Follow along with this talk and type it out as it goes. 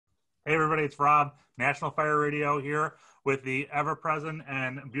Hey everybody, it's Rob, National Fire Radio here with the ever-present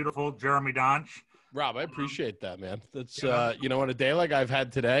and beautiful Jeremy Donch. Rob, I appreciate that, man. That's, Yeah, on a day like I've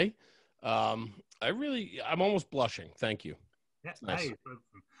had today, I'm almost blushing. Thank you. yeah, It's nice. hey.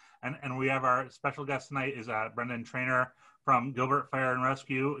 And we have our special guest tonight is Brendon Trayner from Gilbert Fire and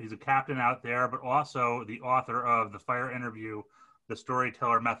Rescue. He's a captain out there, but also the author of the fire interview, The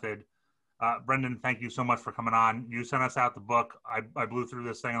Storyteller Method. Brendon, thank you so much for coming on. You sent us out the book. I blew through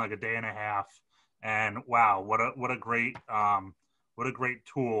this thing in like a day and a half, and wow, what a great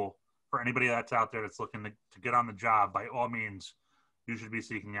tool for anybody that's out there that's looking to get on the job. By all means, you should be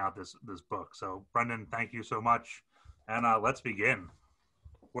seeking out this book. So, Brendon, thank you so much, and let's begin.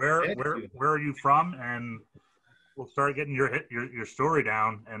 Where are you from? And we'll start getting your story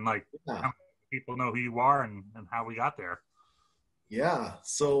down, and like how people know who you are and how we got there. Yeah.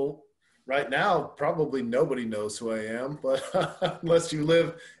 So right now, probably nobody knows who I am, but unless you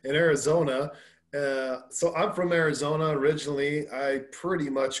live in Arizona. So I'm from Arizona originally. I pretty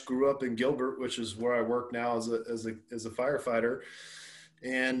much grew up in Gilbert, which is where I work now as a firefighter,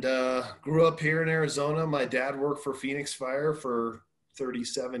 and grew up here in Arizona. My dad worked for Phoenix Fire for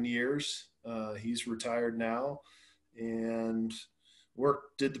 37 years. He's retired now, and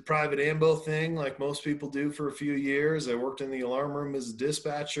did the private ambo thing like most people do for a few years. I worked in the alarm room as a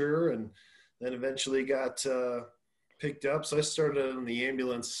dispatcher, and then eventually got picked up. So I started in the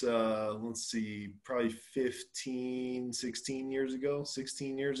ambulance, probably 16 years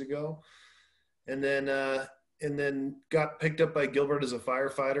ago. And then got picked up by Gilbert as a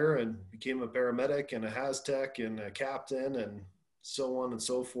firefighter and became a paramedic and a Haz-Tech and a captain and so on and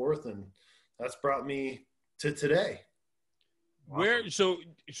so forth. And that's brought me to today. Where so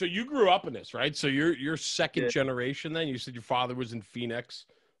you grew up in this, right? So you're second generation then? You said your father was in Phoenix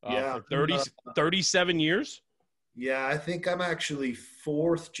for 37 years? Yeah, I think I'm actually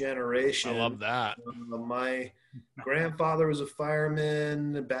fourth generation. I love that. My grandfather was a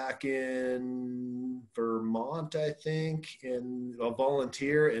fireman back in Vermont, I think, and a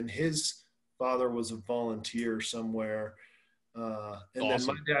volunteer, and his father was a volunteer somewhere. And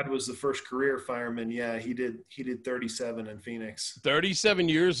awesome. Then my dad was the first career fireman. Yeah, he did 37 in Phoenix. 37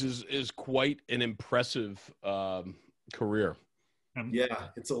 years is quite an impressive career. Yeah,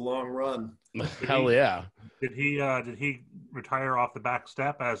 it's a long run. Hell yeah. Did he retire off the back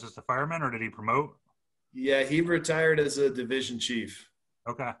step as just a fireman, or did he promote? Yeah, he retired as a division chief.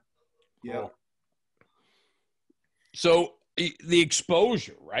 Okay. Yeah. Cool. So the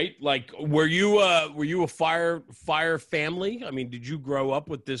exposure, right? Like, were you a fire family? I mean, did you grow up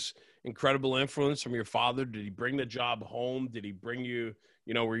with this incredible influence from your father? Did he bring the job home? Did he bring you,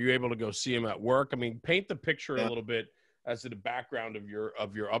 were you able to go see him at work? I mean, paint the picture a little bit as to the background of your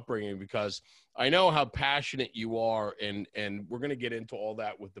upbringing, because I know how passionate you are, and we're going to get into all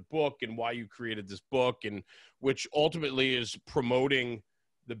that with the book and why you created this book, and which ultimately is promoting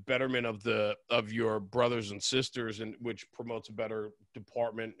the betterment of your brothers and sisters, and which promotes a better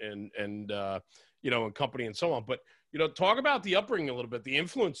department and company and so on. But talk about the upbringing a little bit, the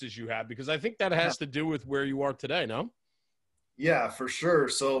influences you had, because I think that has to do with where you are today. No? Yeah, for sure.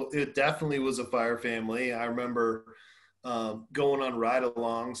 So it definitely was a fire family. I remember going on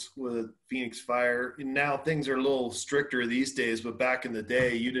ride-alongs with Phoenix Fire. And now things are a little stricter these days, but back in the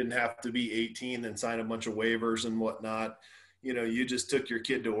day, you didn't have to be 18 and sign a bunch of waivers and whatnot. You just took your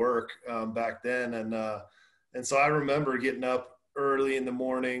kid to work back then. And so I remember getting up early in the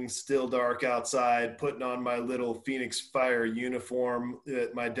morning, still dark outside, putting on my little Phoenix Fire uniform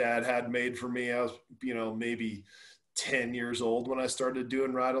that my dad had made for me. I was, maybe 10 years old when I started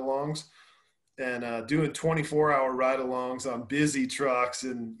doing ride-alongs. And doing 24-hour ride-alongs on busy trucks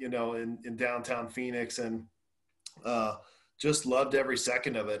in downtown Phoenix, and just loved every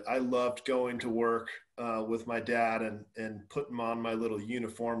second of it. I loved going to work with my dad and putting on my little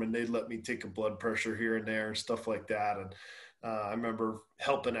uniform, and they'd let me take a blood pressure here and there and stuff like that. And I remember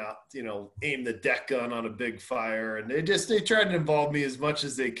helping out, aim the deck gun on a big fire, and they tried to involve me as much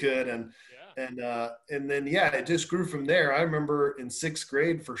as they could. And then it just grew from there. I remember in 6th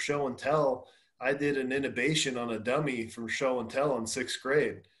grade for show and tell, I did an intubation on a dummy from show and tell in 6th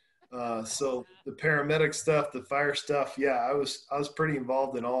grade. So the paramedic stuff, the fire stuff, I was pretty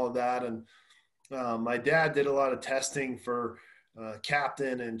involved in all of that. And my dad did a lot of testing for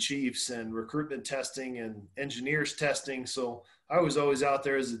captain and chiefs and recruitment testing and engineers testing. So I was always out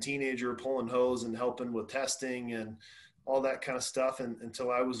there as a teenager pulling hose and helping with testing and all that kind of stuff, and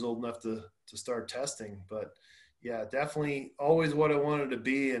until I was old enough to start testing. But yeah, definitely always what I wanted to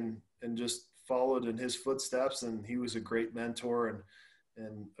be, and just followed in his footsteps. And he was a great mentor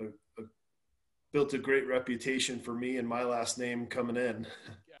and built a great reputation for me and my last name coming in.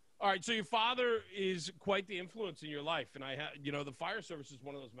 All right, so your father is quite the influence in your life, and the fire service is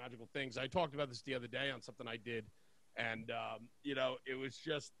one of those magical things. I talked about this the other day on something I did, and it was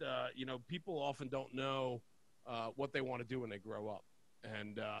just people often don't know what they want to do when they grow up,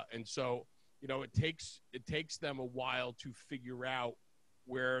 and so it takes them a while to figure out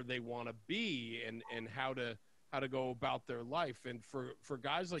where they want to be and how to go about their life. And for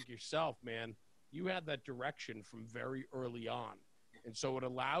guys like yourself, man, you had that direction from very early on. And so it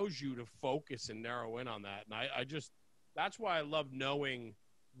allows you to focus and narrow in on that. And that's why I love knowing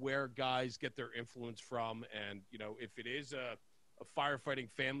where guys get their influence from. And, if it is a firefighting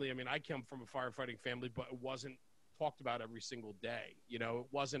family, I mean, I come from a firefighting family, but it wasn't talked about every single day. It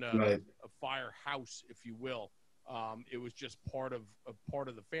wasn't a firehouse, if you will. It was just part of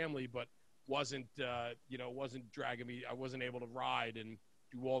the family, but wasn't dragging me. I wasn't able to ride and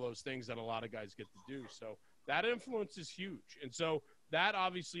do all those things that a lot of guys get to do. So that influence is huge. And so that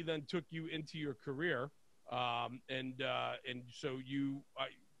obviously then took you into your career. And so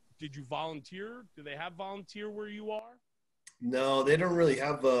did you volunteer? Do they have volunteer where you are? No, they don't really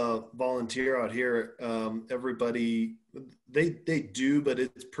have a volunteer out here. Everybody, they do, but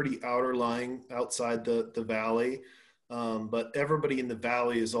it's pretty outside the valley. But everybody in the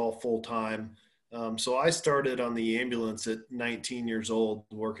valley is all full-time. So I started on the ambulance at 19 years old,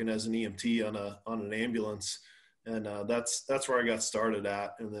 working as an EMT on an ambulance. And that's where I got started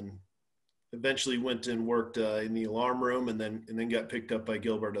at. And then eventually went and worked in the alarm room and then got picked up by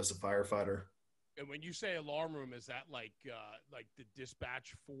Gilbert as a firefighter. And when you say alarm room, is that like the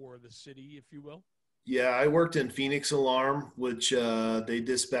dispatch for the city, if you will? Yeah, I worked in Phoenix Alarm, which they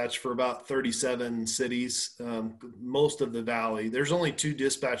dispatch for about 37 cities, most of the valley. There's only 2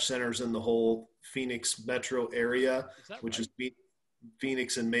 dispatch centers in the whole Phoenix metro area, which is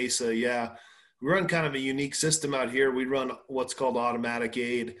Phoenix and Mesa. Yeah, we run kind of a unique system out here. We run what's called automatic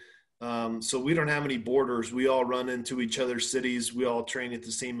aid. So we don't have any borders. We all run into each other's cities. We all train at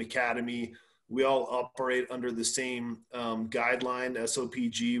the same academy. We all operate under the same guideline,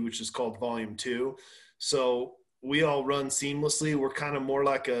 SOPG, which is called Volume 2. So we all run seamlessly. We're kind of more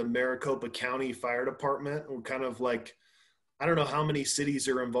like a Maricopa County Fire Department. We're kind of like, I don't know how many cities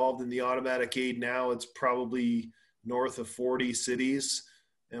are involved in the automatic aid now. It's probably north of 40 cities.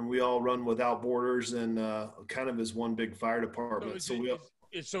 And we all run without borders and kind of as one big fire department. So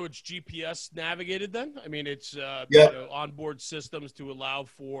it's GPS navigated then? I mean, it's onboard systems to allow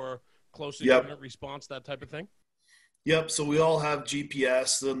for close unit response, that type of thing? Yep. So we all have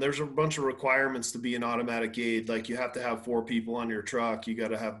GPS, and there's a bunch of requirements to be an automatic aid. Like you have to have 4 people on your truck. You got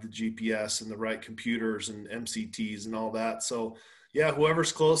to have the GPS and the right computers and MCTs and all that. So yeah,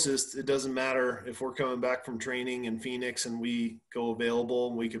 whoever's closest, it doesn't matter if we're coming back from training in Phoenix and we go available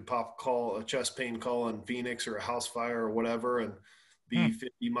and we could pop a chest pain call in Phoenix or a house fire or whatever and be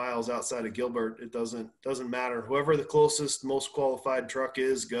 50 miles outside of Gilbert. It doesn't matter. Whoever the closest, most qualified truck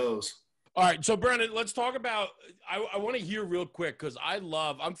is goes. All right. So Brendon, let's talk about, I want to hear real quick, because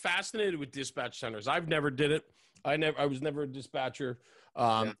I'm fascinated with dispatch centers. I've never did it. I was never a dispatcher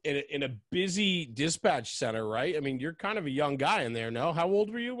in a busy dispatch center, right? I mean, you're kind of a young guy in there, no? How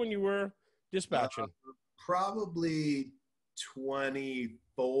old were you when you were dispatching? Probably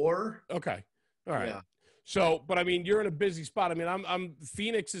 24. Okay. All right. Yeah. So, but I mean, you're in a busy spot. I mean,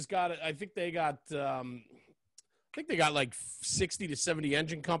 Phoenix has got, I think they got like 60 to 70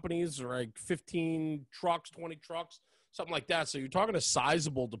 engine companies, or like 15 trucks, 20 trucks, something like that. So you're talking a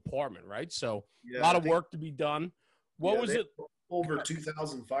sizable department, right? So a lot of work to be done. What was it? Over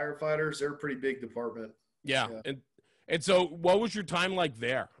 2,000 firefighters. They're a pretty big department. Yeah. And so what was your time like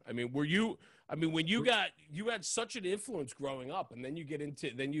there? I mean, when you had such an influence growing up, and then you get into,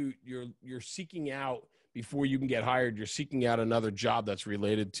 then you're seeking out, before you can get hired, you're seeking out another job that's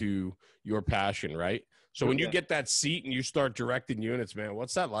related to your passion, right? So when you get that seat and you start directing units, man,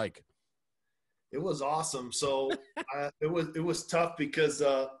 what's that like? It was awesome. So it was tough because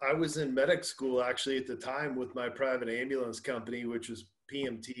I was in medic school actually at the time with my private ambulance company, which was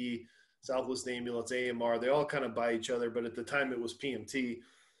PMT, Southwest Ambulance, AMR. They all kind of buy each other, but at the time it was PMT.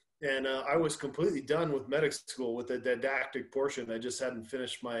 And I was completely done with medic school with the didactic portion. I just hadn't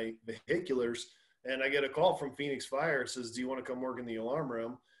finished my vehiculars. And I get a call from Phoenix Fire. It says, do you want to come work in the alarm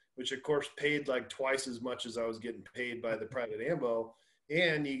room? Which of course paid like twice as much as I was getting paid by the private ambo.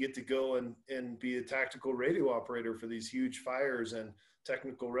 And you get to go and be a tactical radio operator for these huge fires and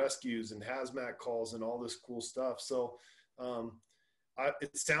technical rescues and hazmat calls and all this cool stuff. So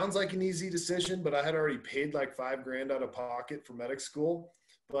it sounds like an easy decision, but I had already paid like $5,000 out of pocket for medic school.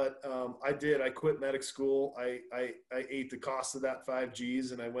 But I quit medic school. I ate the cost of that 5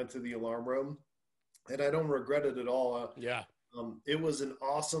 Gs and I went to the alarm room. And I don't regret it at all. Yeah. It was an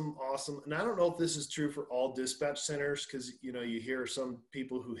awesome, and I don't know if this is true for all dispatch centers because, you know, you hear some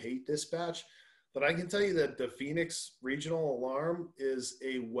people who hate dispatch, but I can tell you that the Phoenix Regional Alarm is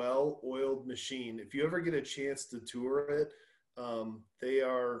a well-oiled machine. If you ever get a chance to tour it, they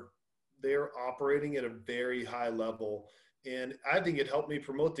are operating at a very high level. And I think it helped me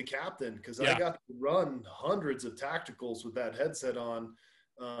promote to captain because I got to run hundreds of tacticals with that headset on,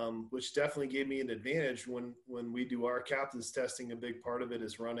 which definitely gave me an advantage when we do our captain's testing. A big part of it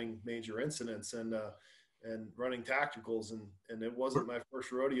is running major incidents and running tacticals. And it wasn't my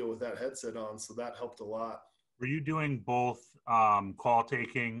first rodeo with that headset on, so that helped a lot. Were you doing both call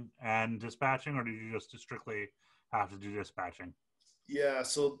taking and dispatching, or did you just strictly have to do dispatching? Yeah,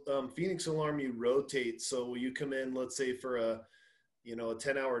 so Phoenix Alarm, you rotate. So you come in, let's say for a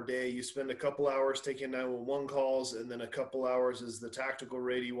 10-hour day, you spend a couple hours taking 911 calls, and then a couple hours as the tactical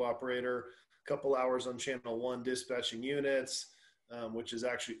radio operator, a couple hours on channel 1 dispatching units, which is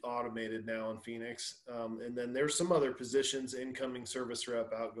actually automated now in Phoenix. And then there's some other positions, incoming service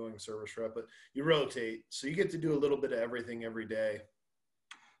rep, outgoing service rep, but you rotate. So you get to do a little bit of everything every day.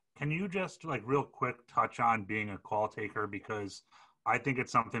 Can you just like real quick touch on being a call taker? Because I think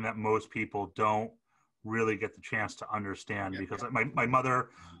it's something that most people don't really get the chance to understand, because my mother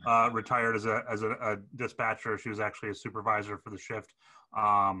retired as a dispatcher. She was actually a supervisor for the shift.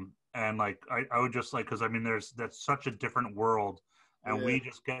 And like, I would just like, cause I mean, that's such a different world, and we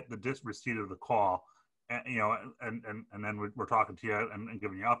just get the receipt of the call, and, you know, and then we're talking to you and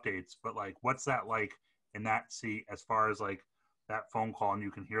giving you updates, but like, what's that like in that seat as far as like that phone call, and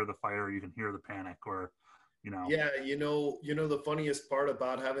you can hear the fire, you can hear the panic, or, you know. Yeah, you know, the funniest part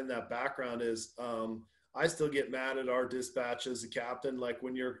about having that background is I still get mad at our dispatch as a captain, like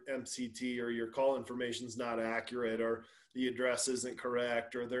when your MCT or your call information is not accurate, or the address isn't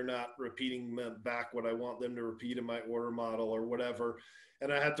correct, or they're not repeating back what I want them to repeat in my order model or whatever.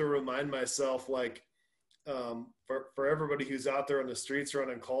 And I have to remind myself, like, for everybody who's out there on the streets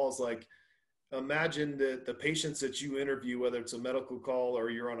running calls, like, imagine the patients that you interview, whether it's a medical call or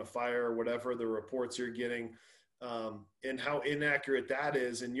you're on a fire or whatever, the reports you're getting, and how inaccurate that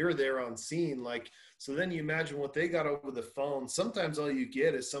is. And you're there on scene. Like, so then you imagine what they got over the phone. Sometimes all you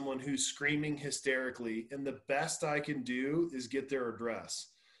get is someone who's screaming hysterically, and the best I can do is get their address.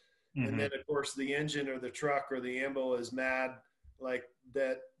 Mm-hmm. And then of course the engine or the truck or the ambo is mad, like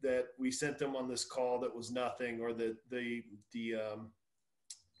that we sent them on this call that was nothing, or the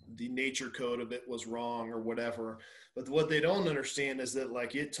nature code of it was wrong or whatever. But what they don't understand is that,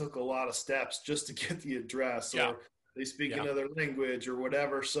 like, it took a lot of steps just to get the address, or they speak another language or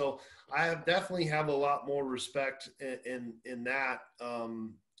whatever. So I definitely have a lot more respect in that,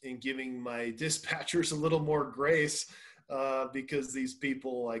 in giving my dispatchers a little more grace, because these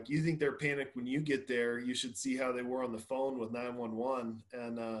people, like, you think they're panicked when you get there, you should see how they were on the phone with 911.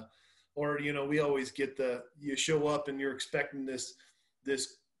 And, or, you know, we always get you show up and you're expecting this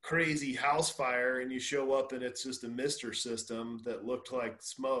crazy house fire, and you show up and it's just a mister system that looked like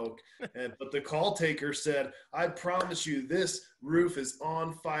smoke. But the call taker said, I promise you this roof is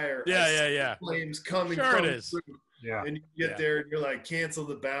on fire. Flames coming. Sure it is. Through. Yeah. And you get there and you're like, cancel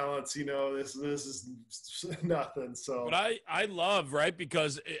the balance. You know, this is nothing. So, but I love, right,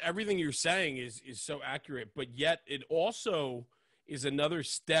 because everything you're saying is so accurate, but yet it also is another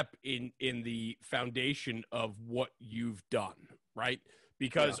step in the foundation of what you've done, right?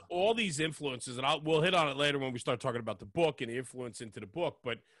 Because all these influences, and we'll hit on it later when we start talking about the book and the influence into the book.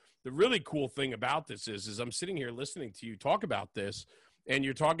 But the really cool thing about this is I'm sitting here listening to you talk about this, and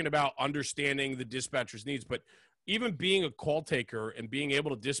you're talking about understanding the dispatcher's needs. But even being a call taker and being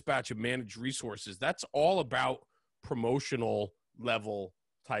able to dispatch and manage resources, that's all about promotional level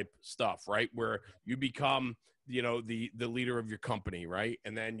type stuff, right? Where you become, you know, the leader of your company, right?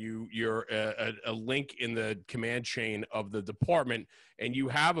 And then you're a link in the command chain of the department, and you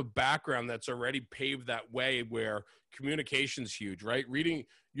have a background that's already paved that way where communication's huge, right? Reading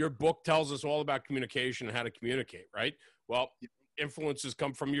your book tells us all about communication and how to communicate, right? Well, influences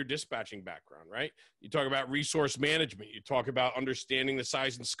come from your dispatching background, right? You talk about resource management. You talk about understanding the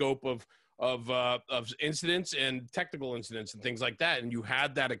size and scope of incidents and technical incidents and things like that. And you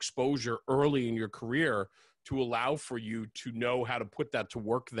had that exposure early in your career to allow for you to know how to put that to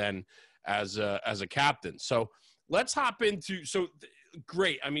work then as a captain. So let's hop into,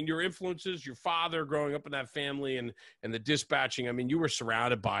 great. I mean, your influences, your father growing up in that family, and the dispatching, I mean, you were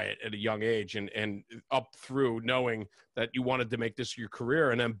surrounded by it at a young age, and up through knowing that you wanted to make this your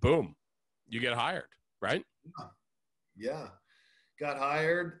career, and then boom, you get hired, right? Yeah. Got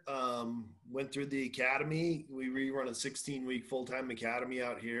hired, went through the academy. We rerun a 16-week full-time academy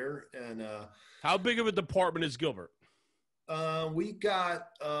out here. And how big of a department is Gilbert? We got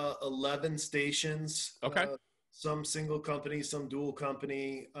 11 stations. Okay. Some single company, some dual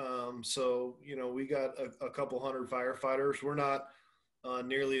company. So, we got a couple hundred firefighters. We're not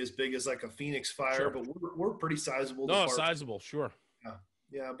nearly as big as like a Phoenix Fire, Sure. but we're pretty sizable. No, sizable, sure.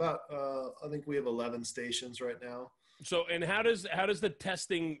 Yeah, about I think we have 11 stations right now. So, and how does the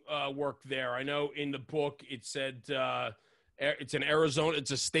testing work there? I know in the book it said it's in Arizona.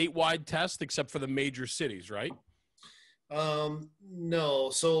 It's a statewide test, except for the major cities, right? No.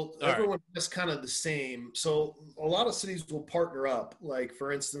 So everyone is kind of the same. So a lot of cities will partner up. Like,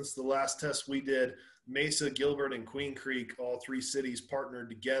 for instance, the last test we did, Mesa, Gilbert, and Queen Creek, all three cities partnered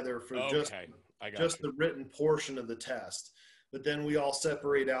together for just the written portion of the test. But then we all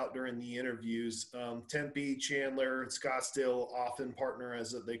separate out during the interviews. Tempe, Chandler, Scottsdale often partner,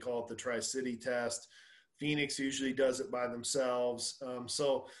 as they call it, the Tri-City test. Phoenix usually does it by themselves.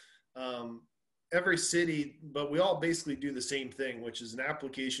 Every city, but we all basically do the same thing, which is an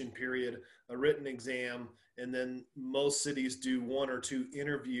application period, a written exam, and then most cities do 1 or 2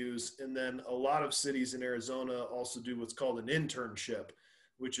 interviews. And then a lot of cities in Arizona also do what's called an internship,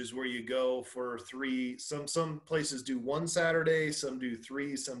 which is where you go for 3. Some places do 1 Saturday, some do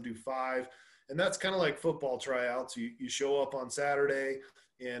 3, some do 5. And that's kind of like football tryouts. You show up on Saturday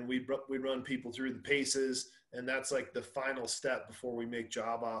and we run people through the paces. And that's like the final step before we make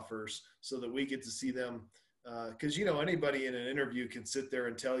job offers, so that we get to see them. Because, anybody in an interview can sit there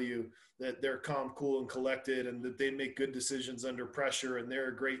and tell you that they're calm, cool, and collected, and that they make good decisions under pressure, and they're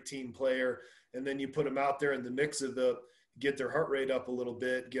a great team player. And then you put them out there in the mix of get their heart rate up a little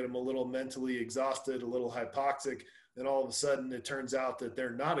bit, get them a little mentally exhausted, a little hypoxic. Then all of a sudden it turns out that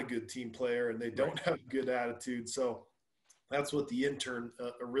they're not a good team player and they don't have a good attitude. So that's what the intern,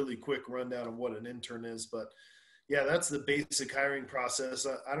 a really quick rundown of what an intern is. But yeah, that's the basic hiring process.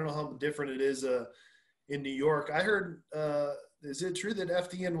 I don't know how different it is in New York. I heard, is it true that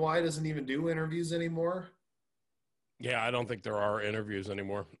FDNY doesn't even do interviews anymore? Yeah, I don't think there are interviews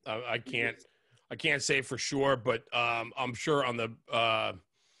anymore. I can't say for sure, but I'm sure on the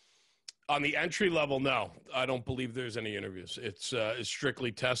entry level, no, I don't believe there's any interviews. It's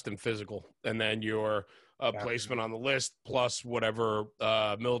strictly test and physical, and then your placement on the list plus whatever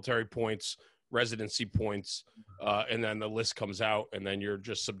military points, residency points, and then the list comes out, and then you're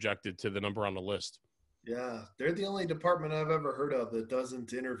just subjected to the number on the list. Yeah, they're the only department I've ever heard of that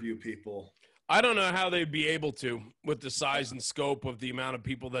doesn't interview people. I don't know how they'd be able to with the size and scope of the amount of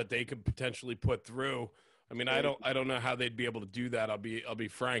people that they could potentially put through. I mean, I don't know how they'd be able to do that. I'll be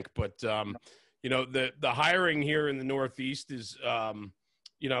frank, but the hiring here in the Northeast is,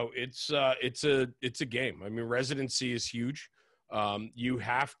 it's a game. I mean, residency is huge. You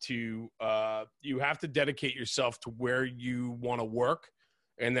have to dedicate yourself to where you want to work,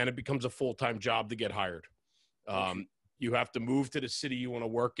 and then it becomes a full-time job to get hired. You have to move to the city you want to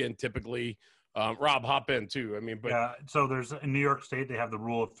work in. Typically, Rob, hop in too. I mean, but yeah. So there's in New York State, they have the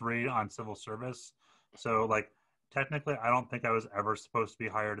rule of 3 on civil service. So like technically, I don't think I was ever supposed to be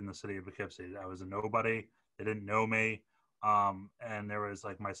hired in the city of Poughkeepsie. I was a nobody. They didn't know me. And there was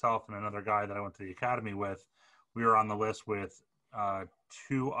like myself and another guy that I went to the academy with. We were on the list with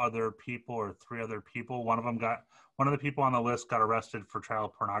 2 other people or 3 other people. One of the people on the list got arrested for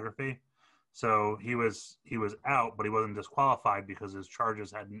child pornography. So he was out, but he wasn't disqualified because his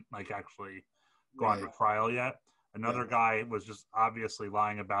charges hadn't like actually gone to trial yet. Another guy was just obviously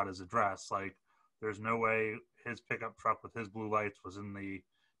lying about his address. Like there's no way his pickup truck with his blue lights was in the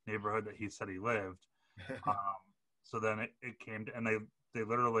neighborhood that he said he lived. So then it came to, and they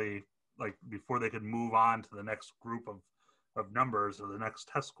literally, like, before they could move on to the next group of numbers or the next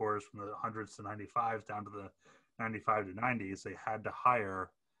test scores from the 100s to 95s down to the 95 to 90s, they had to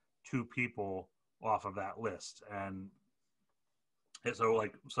hire 2 people off of that list. And so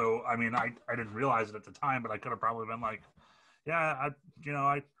I mean, I didn't realize it at the time, but I could have probably been like, yeah,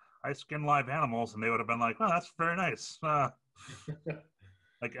 I skin live animals, and they would have been like, oh, that's very nice.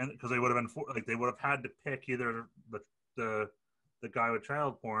 Like, because they would have been they would have had to pick either the guy with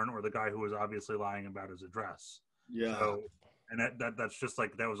child porn or the guy who was obviously lying about his address. Yeah. So, and that's just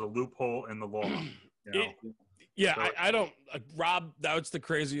like, that was a loophole in the law. Yeah, so, I don't, Rob, that's the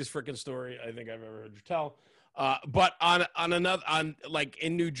craziest freaking story I think I've ever heard you tell. But on like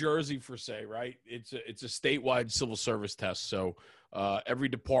in New Jersey, for say, right, it's a statewide civil service test. So every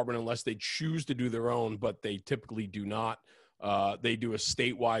department, unless they choose to do their own, but they typically do not, they do a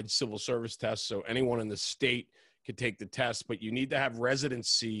statewide civil service test. So anyone in the state could take the test, but you need to have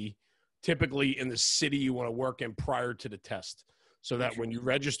residency typically in the city you want to work in prior to the test, so that when you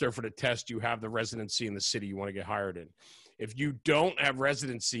register for the test, you have the residency in the city you want to get hired in. If you don't have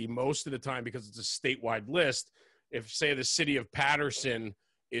residency, most of the time, because it's a statewide list, if say the city of Patterson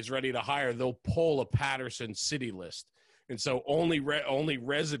is ready to hire, they'll pull a Patterson city list. And so only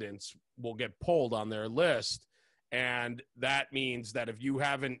residents will get pulled on their list. And that means that if you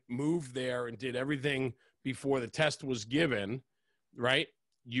haven't moved there and did everything before the test was given, right,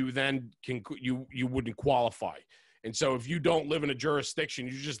 you then you wouldn't qualify. And so if you don't live in a jurisdiction,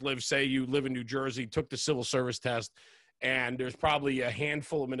 you just live, say you live in New Jersey, took the civil service test, and there's probably a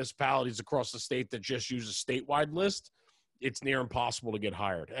handful of municipalities across the state that just use a statewide list, it's near impossible to get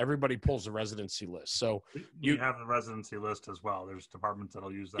hired. Everybody pulls a residency list. So you have the residency list as well. There's departments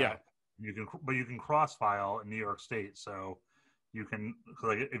that'll use that. Yeah. But you can cross file in New York State. So you can,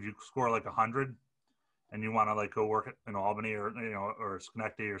 like, if you score like 100 and you want to like go work in Albany or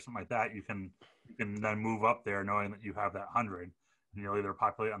Schenectady or something like that, you can then move up there knowing that you have that 100, and you'll either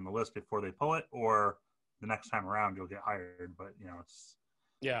populate on the list before they pull it, or the next time around you'll get hired. But it's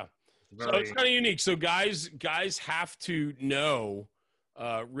so it's kind of unique. So guys have to know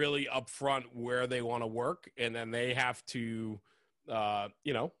really upfront where they want to work, and then they have to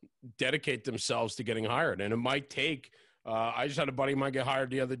dedicate themselves to getting hired. And it might take I just had a buddy of mine get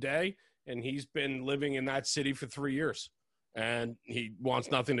hired the other day, and he's been living in that city for 3 years, and he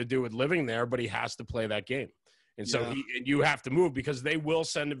wants nothing to do with living there, but he has to play that game. And so you have to move, because they will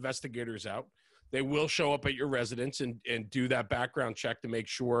send investigators out. They will show up at your residence and do that background check to make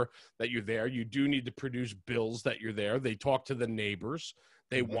sure that you're there. You do need to produce bills that you're there. They talk to the neighbors.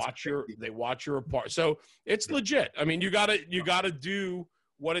 They watch your apartment. So it's legit. I mean, you gotta do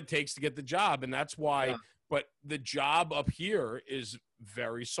what it takes to get the job. And that's why, but the job up here is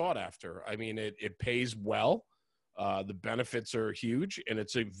very sought after. I mean, it pays well. The benefits are huge, and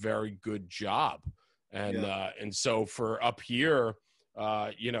it's a very good job. And so for up here,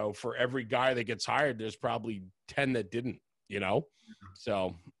 for every guy that gets hired, there's probably 10 that didn't,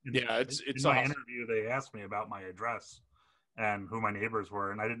 So it's in my interview, they asked me about my address and who my neighbors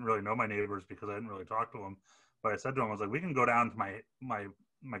were. And I didn't really know my neighbors because I didn't really talk to them. But I said to them, I was like, we can go down to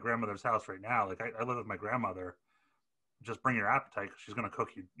my grandmother's house right now. Like I live with my grandmother. Just bring your appetite, because she's going to cook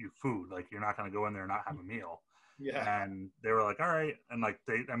you food. Like, you're not going to go in there and not have a meal. Yeah. And they were like, all right. And like,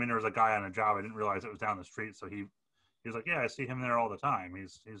 there was a guy on a job. I didn't realize it was down the street. So he was like, yeah, I see him there all the time.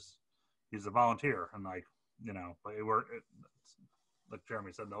 He's a volunteer. And like, but like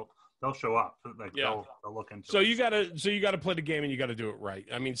Jeremy said, they'll show up. Like they'll look into it. So you gotta play the game, and you got to do it right.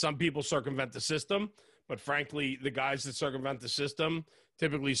 I mean, some people circumvent the system, but frankly, the guys that circumvent the system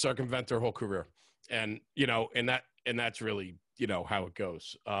typically circumvent their whole career. And, and that's really, how it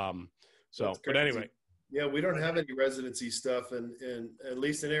goes. But anyway. Yeah, we don't have any residency stuff, and at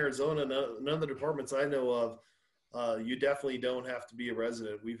least in Arizona, none of the departments I know of, you definitely don't have to be a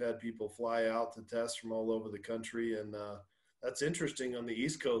resident. We've had people fly out to test from all over the country, and that's interesting. On the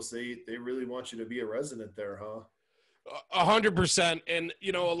East Coast, they really want you to be a resident there, huh? 100%. And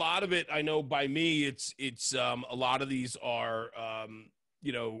a lot of it, I know by me, it's a lot of these are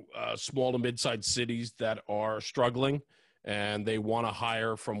small to mid-sized cities that are struggling, and they want to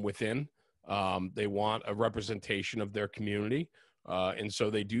hire from within. They want a representation of their community. And so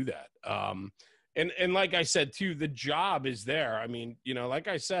they do that. And like I said, too, the job is there. I mean, like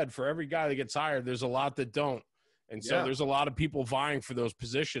I said, for every guy that gets hired, there's a lot that don't. And so there's a lot of people vying for those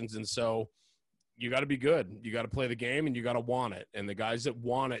positions. And so you got to be good. You got to play the game, and you got to want it. And the guys that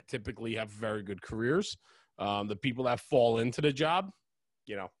want it typically have very good careers. The people that fall into the job,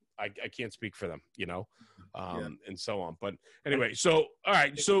 I can't speak for them, and so on. But anyway, so, all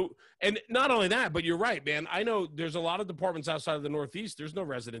right. So, and not only that, but you're right, man. I know there's a lot of departments outside of the Northeast. There's no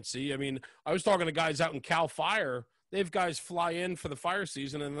residency. I mean, I was talking to guys out in Cal Fire. They have guys fly in for the fire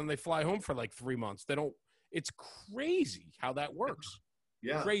season, and then they fly home for like 3 months. It's crazy how that works.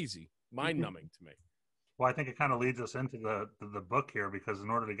 Yeah. Crazy. Mind numbing to me. Well, I think it kind of leads us into the book here, because in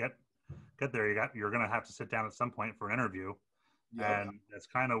order to get there, you're going to have to sit down at some point for an interview. Yeah. And that's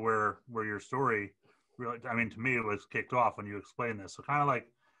kind of where your story really, I mean, to me, it was kicked off when you explained this. So kind of like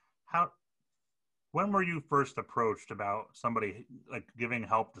when were you first approached about somebody, like giving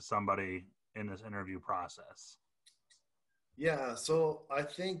help to somebody in this interview process? Yeah. So I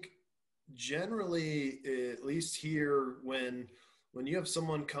think generally, at least here, when you have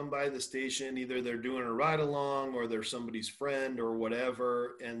someone come by the station, either they're doing a ride along or they're somebody's friend or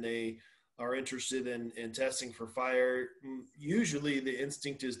whatever, and they are interested in testing for fire, usually the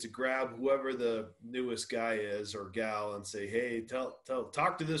instinct is to grab whoever the newest guy is or gal and say, hey,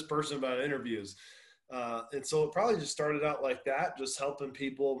 talk to this person about interviews. And so it probably just started out like that, just helping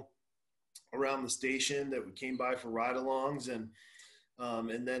people around the station that came by for ride-alongs.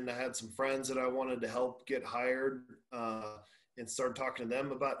 And then I had some friends that I wanted to help get hired. and started talking to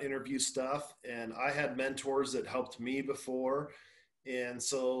them about interview stuff. And I had mentors that helped me before. And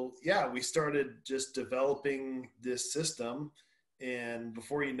so, yeah, we started just developing this system. And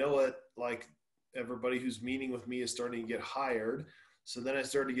before you know it, like everybody who's meeting with me is starting to get hired. So then I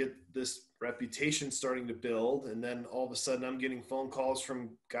started to get this reputation starting to build. And then all of a sudden I'm getting phone calls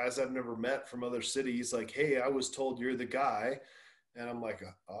from guys I've never met from other cities. Like, hey, I was told you're the guy. And I'm like,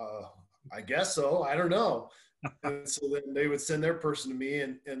 I guess so. I don't know. And so then they would send their person to me.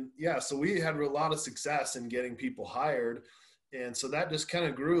 And yeah, so we had a lot of success in getting people hired. And so that just kind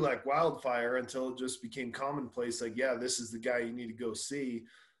of grew like wildfire until it just became commonplace. Like, yeah, this is the guy you need to go see.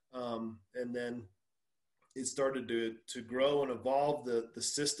 And then it started to grow and evolve the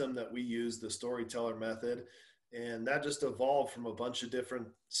system that we use, the Storyteller Method. And that just evolved from a bunch of different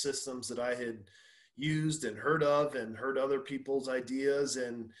systems that I had used and heard of and heard other people's ideas.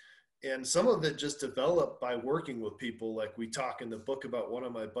 And some of it just developed by working with people. Like we talk in the book about one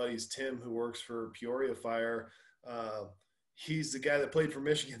of my buddies, Tim, who works for Peoria Fire. He's the guy that played for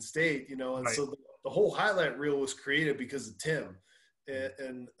Michigan State, and right. So the whole highlight reel was created because of Tim.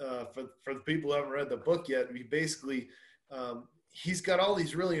 And for the people who haven't read the book yet, we basically, he's got all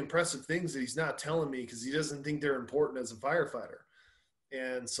these really impressive things that he's not telling me because he doesn't think they're important as a firefighter.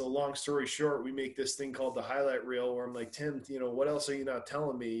 And so long story short, we make this thing called the highlight reel where I'm like, Tim, what else are you not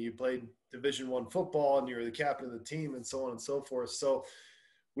telling me? You played Division I football and you're the captain of the team and so on and so forth. So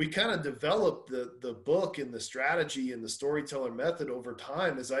we kind of developed the book and the strategy and the Storyteller Method over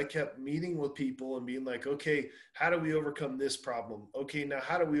time as I kept meeting with people and being like, okay, how do we overcome this problem? Okay, now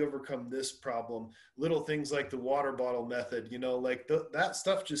how do we overcome this problem? Little things like the water bottle method, that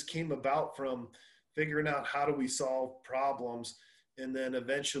stuff just came about from figuring out how do we solve problems. And then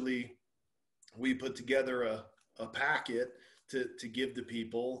eventually we put together a packet to give to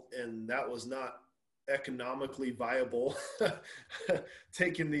people. And that was not economically viable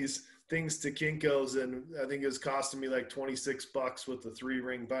taking these things to Kinko's, and I think it was costing me like $26 with a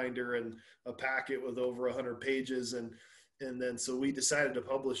 3-ring binder and a packet with over 100 pages. And then so we decided to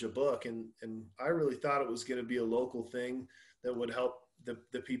publish a book, and I really thought it was going to be a local thing that would help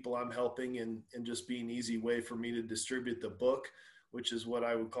the people I'm helping and just be an easy way for me to distribute the book, which is what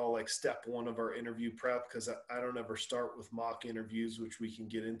I would call like step one of our interview prep, because I don't ever start with mock interviews, which we can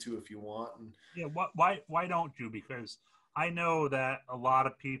get into if you want. And yeah, why don't you? Because I know that a lot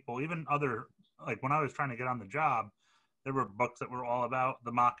of people, even other, like when I was trying to get on the job, there were books that were all about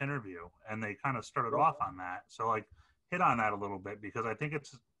the mock interview, and they kind of started off on that. So like hit on that a little bit, because I think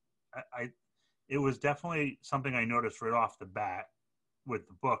it was definitely something I noticed right off the bat with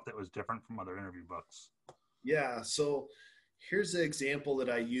the book that was different from other interview books. Yeah. So here's the example that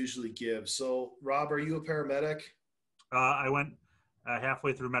I usually give. So, Rob, are you a paramedic? I went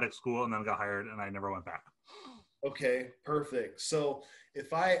halfway through medic school and then got hired, and I never went back. Okay, perfect. So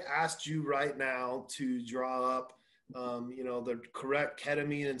if I asked you right now to draw up, the correct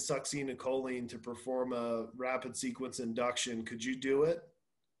ketamine and succinylcholine to perform a rapid sequence induction, could you do it?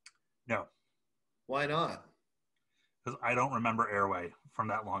 No. Why not? Because I don't remember airway from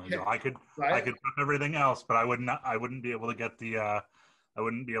that long ago. I could right? I could put everything else, but I wouldn't be able to get the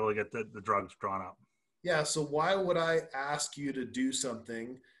drugs drawn up. Yeah. So why would I ask you to do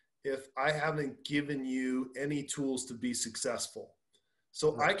something if I haven't given you any tools to be successful?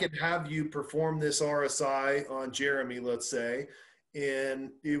 So right. I could have you perform this RSI on Jeremy, let's say, and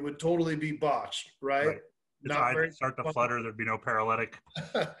it would totally be botched, right? I'd start to flutter. There'd be no paralytic.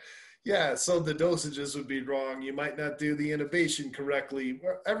 Yeah, so the dosages would be wrong. You might not do the intubation correctly.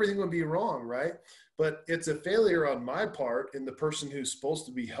 Everything would be wrong, right? But it's a failure on my part in the person who's supposed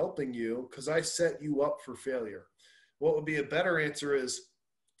to be helping you, because I set you up for failure. What would be a better answer is,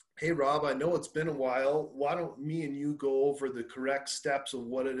 hey, Rob, I know it's been a while. Why don't me and you go over the correct steps of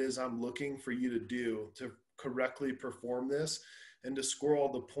what it is I'm looking for you to do to correctly perform this and to score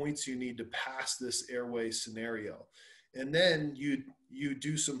all the points you need to pass this airway scenario. And then you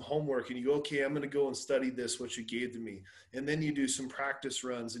do some homework and you go, okay, I'm going to go and study this, what you gave to me. And then you do some practice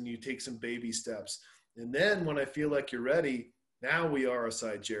runs and you take some baby steps. And then when I feel like you're ready, now we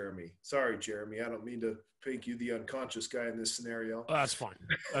RSI Jeremy. Sorry, Jeremy. I don't mean to make you the unconscious guy in this scenario. Oh, that's fine.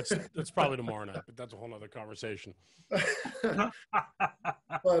 That's probably tomorrow night, but that's a whole nother conversation.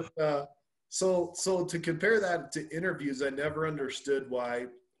 But so to compare that to interviews, I never understood why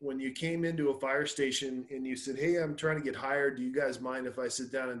when you came into a fire station and you said, hey, I'm trying to get hired, do you guys mind if I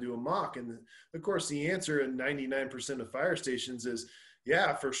sit down and do a mock? And of course, the answer in 99% of fire stations is,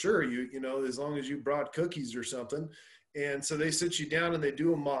 yeah, for sure. You know, as long as you brought cookies or something. And so they sit you down and they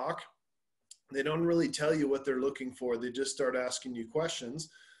do a mock. They don't really tell you what they're looking for. They just start asking you questions.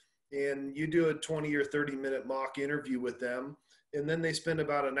 and you do a 20 or 30-minute mock interview with them, and then they spend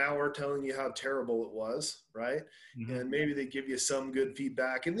about an hour telling you how terrible it was, right? Mm-hmm. And maybe they give you some good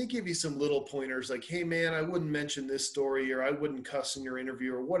feedback, and they give you some little pointers like, hey man, I wouldn't mention this story, or I wouldn't cuss in your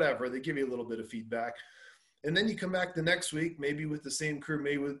interview, or whatever. They give you a little bit of feedback. And then you come back the next week, maybe with the same crew,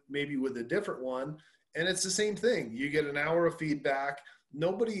 maybe with a different one, and it's the same thing. You get an hour of feedback.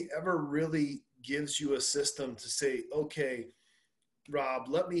 Nobody ever really gives you a system to say, okay, Rob,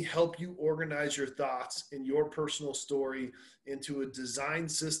 let me help you organize your thoughts and your personal story into a design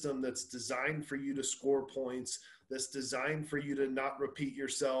system that's designed for you to score points, that's designed for you to not repeat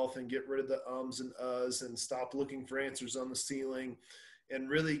yourself and get rid of the ums and uhs and stop looking for answers on the ceiling and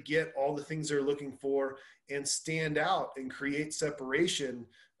really get all the things they're looking for and stand out and create separation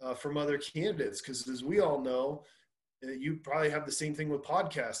from other candidates. Because as we all know, you probably have the same thing with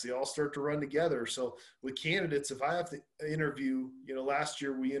podcasts. They all start to run together. So with candidates, if I have to interview, last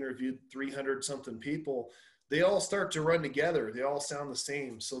year we interviewed 300 something people, they all start to run together. They all sound the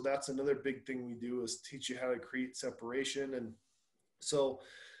same. So that's another big thing we do is teach you how to create separation. And so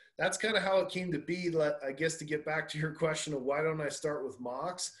that's kind of how it came to be. I guess to get back to your question of why don't I start with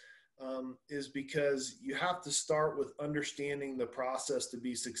mocks, is because you have to start with understanding the process to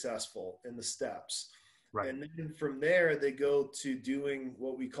be successful and the steps. Right. And then from there, they go to doing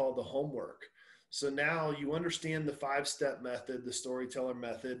what we call the homework. So now you understand the 5-step method, the storyteller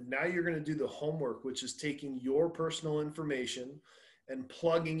method. Now you're going to do the homework, which is taking your personal information and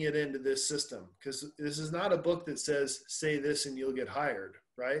plugging it into this system. Because this is not a book that says, say this and you'll get hired,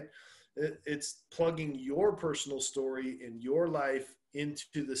 right? It's plugging your personal story and your life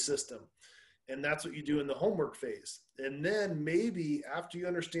into the system. And that's what you do in the homework phase. And then maybe after you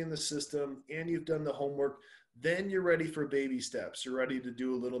understand the system and you've done the homework, then you're ready for baby steps. You're ready to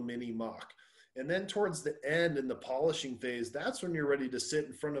do a little mini mock. And then towards the end in the polishing phase, that's when you're ready to sit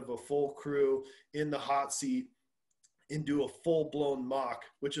in front of a full crew in the hot seat and do a full-blown mock,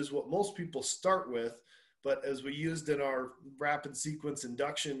 which is what most people start with. But as we used in our rapid sequence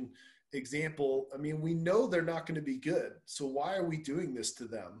induction example, I mean, we know they're not going to be good. So why are we doing this to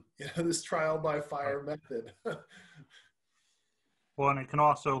them? This trial by fire method. Well, and it can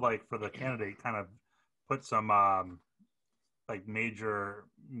also, like, for the candidate, kind of put some like major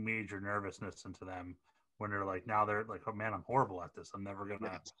nervousness into them when they're like, now they're like, oh man, I'm horrible at this. I'm never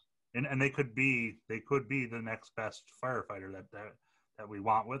gonna. And they could be the next best firefighter that we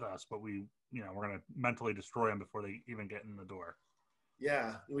want with us, but we're gonna mentally destroy them before they even get in the door.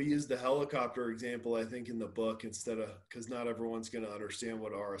 Yeah, we use the helicopter example, I think, in the book because not everyone's going to understand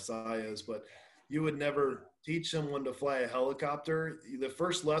what RSI is, but you would never teach someone to fly a helicopter. The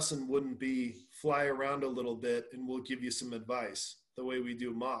first lesson wouldn't be fly around a little bit and we'll give you some advice the way we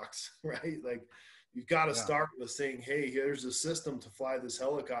do mocks, right? Like you've got to start with saying, hey, here's a system to fly this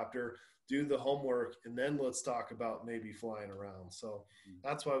helicopter, do the homework, and then let's talk about maybe flying around. So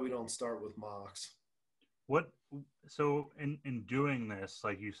that's why we don't start with mocks. So in doing this,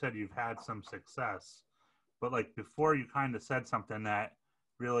 like you said, you've had some success, but like before you kind of said something that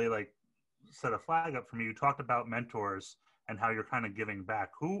really like set a flag up for me. You talked about mentors and how you're kind of giving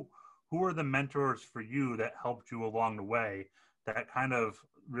back. Who are the mentors for you that helped you along the way that kind of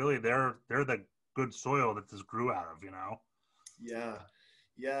really they're the good soil that this grew out of,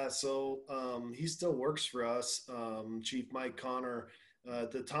 Yeah. So he still works for us. Chief Mike Connor,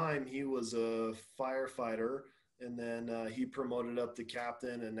 at the time he was a firefighter, and then he promoted up to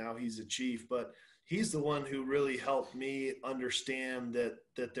captain, and now he's a chief. But he's the one who really helped me understand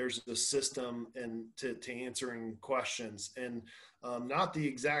that there's a system and to answering questions, and not the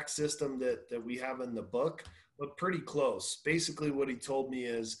exact system that we have in the book, but pretty close. Basically, what he told me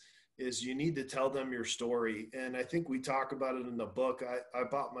is you need to tell them your story. And I think we talk about it in the book. I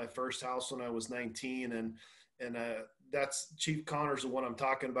bought my first house when I was 19, and that's Chief Connor's the one I'm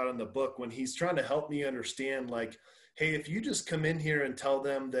talking about in the book, when he's trying to help me understand, like, hey, if you just come in here and tell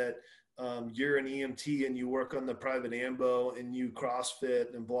them that you're an EMT and you work on the private AMBO and you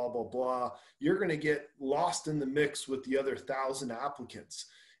CrossFit and blah, blah, blah, you're going to get lost in the mix with the other 1,000 applicants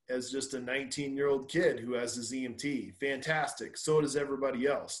as just a 19-year-old kid who has his EMT. Fantastic. So does everybody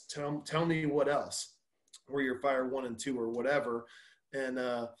else. Tell me what else, or your fire 1 and 2 or whatever.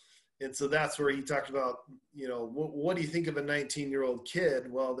 And so that's where he talked about, what do you think of a 19-year-old kid?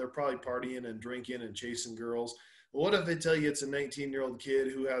 Well, they're probably partying and drinking and chasing girls. Well, what if they tell you it's a 19-year-old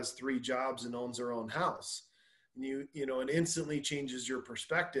kid who has 3 jobs and owns their own house? And it instantly changes your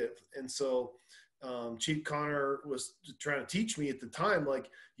perspective. And so Chief Connor was trying to teach me at the time, like,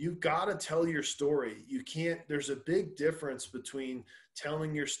 you've got to tell your story. You can't, there's a big difference between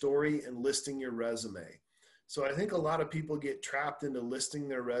telling your story and listing your resume. So I think a lot of people get trapped into listing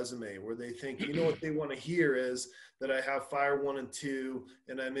their resume where they think, you know, what they want to hear is that I have fire 1 and 2,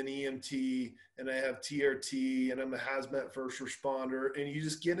 and I'm an EMT, and I have TRT, and I'm a hazmat first responder. And you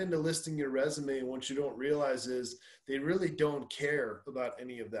just get into listing your resume. And what you don't realize is they really don't care about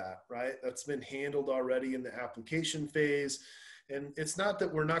any of that, right? That's been handled already in the application phase. And it's not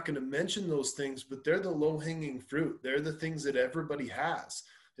that we're not going to mention those things, but they're the low-hanging fruit. They're the things that everybody has.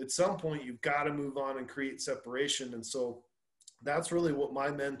 At some point, you've got to move on and create separation. And so that's really what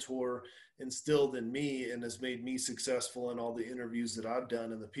my mentor instilled in me and has made me successful in all the interviews that I've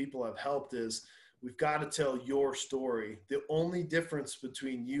done and the people I've helped is we've got to tell your story. The only difference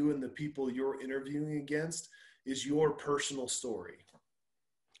between you and the people you're interviewing against is your personal story.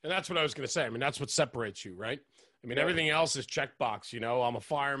 And that's what I was going to say. I mean, that's what separates you, right? I mean, everything else is checkbox. You know, I'm a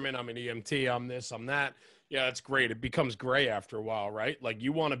fireman, I'm an EMT, I'm this, I'm that. Yeah, that's great. It becomes gray after a while, right? Like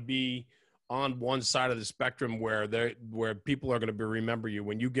you want to be on one side of the spectrum where people are going to remember you.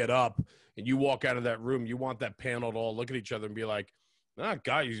 When you get up and you walk out of that room, you want that panel to all look at each other and be like,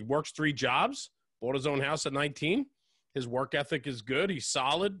 guy, he works 3 jobs, bought his own house at 19. His work ethic is good. He's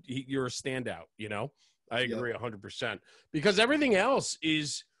solid. You're a standout, you know? I agree 100%. Because everything else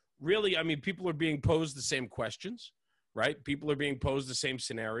is really, I mean, people are being posed the same questions, right? People are being posed the same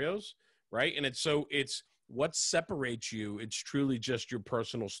scenarios, right? And it's what separates you. It's truly just your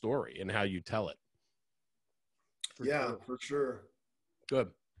personal story and how you tell it. For sure. Good.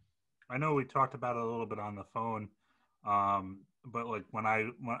 I know we talked about it a little bit on the phone, but like when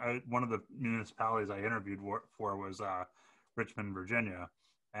one of the municipalities I interviewed for was Richmond, Virginia,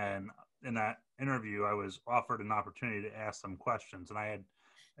 and in that interview, I was offered an opportunity to ask some questions,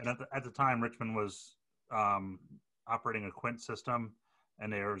 and at the time, Richmond was operating a Quint system,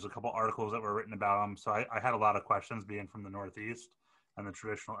 and there was a couple articles that were written about them. So I had a lot of questions, being from the Northeast and the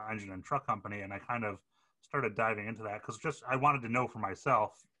traditional engine and truck company, and I kind of started diving into that because I wanted to know for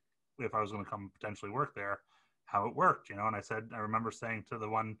myself if I was going to come potentially work there, how it worked, you know. And I remember saying to the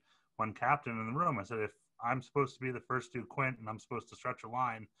one captain in the room, I said, if I'm supposed to be the first to Quint and I'm supposed to stretch a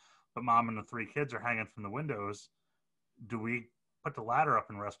line, but mom and the 3 kids are hanging from the windows, do we put the ladder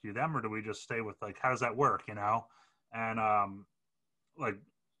up and rescue them, or do we just stay with, like, how does that work, you know? And like,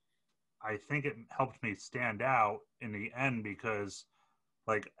 I think it helped me stand out in the end because,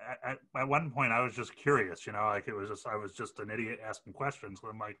 like, at one point I was just curious, you know, like I was just an idiot asking questions.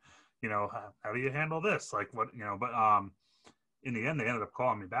 I'm like, you know, how do you handle this? Like, what, you know? But in the end, they ended up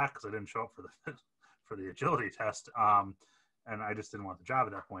calling me back because I didn't show up for the agility test, and I just didn't want the job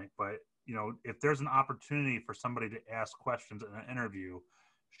at that point. But you know, if there's an opportunity for somebody to ask questions in an interview,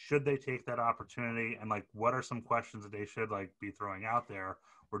 should they take that opportunity? And like, what are some questions that they should like be throwing out there?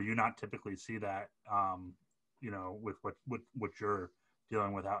 Or do you not typically see that, you know, with what you're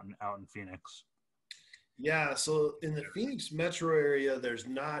dealing with out in Phoenix? Yeah. So in the Phoenix metro area, there's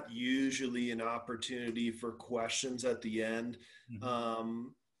not usually an opportunity for questions at the end. Mm-hmm.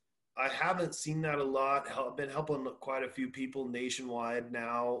 I haven't seen that a lot. I've been helping quite a few people nationwide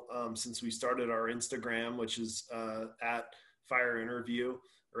now since we started our Instagram, which is at Fire Interview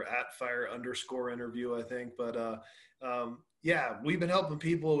or at Fire_interview, I think. But yeah, we've been helping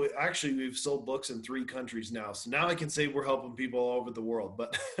people. Actually, we've sold books in 3 countries now. So now I can say we're helping people all over the world.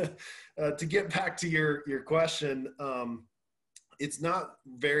 But to get back to your question, it's not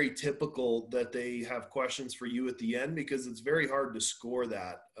very typical that they have questions for you at the end because it's very hard to score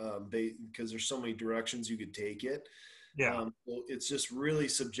that because there's so many directions you could take it. Yeah. So it's just really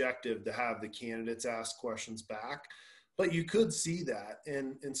subjective to have the candidates ask questions back, but you could see that.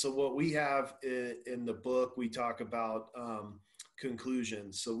 And so what we have in the book, we talk about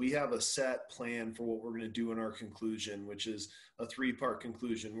conclusions. So we have a set plan for what we're going to do in our conclusion, which is a 3-part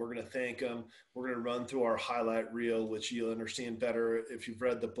conclusion. We're going to thank them. We're going to run through our highlight reel, which you'll understand better if you've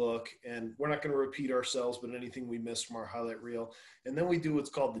read the book. And we're not going to repeat ourselves, but anything we missed from our highlight reel. And then we do what's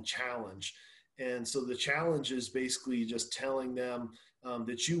called the challenge. And so the challenge is basically just telling them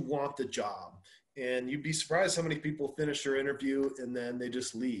that you want the job. And you'd be surprised how many people finish their interview and then they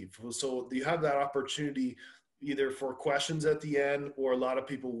just leave. So you have that opportunity either for questions at the end, or a lot of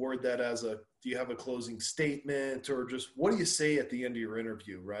people word that as do you have a closing statement, or just what do you say at the end of your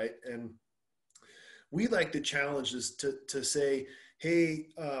interview, right? And we like the challenges to say, hey,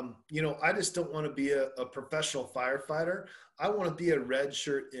 you know, I just don't want to be a professional firefighter. I want to be a red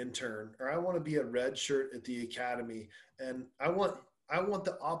shirt intern, or I want to be a red shirt at the academy. And I want I want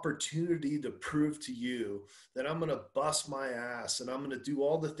the opportunity to prove to you that I'm going to bust my ass and I'm going to do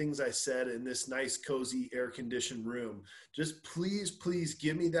all the things I said in this nice, cozy, air-conditioned room. Just please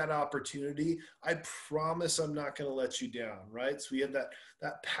give me that opportunity. I promise I'm not going to let you down, right? So we have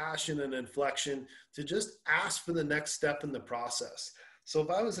that passion and inflection to just ask for the next step in the process. So if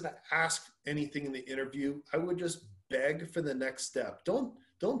I was going to ask anything in the interview, I would just beg for the next step.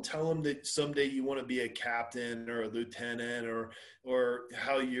 Don't tell them that someday you want to be a captain or a lieutenant or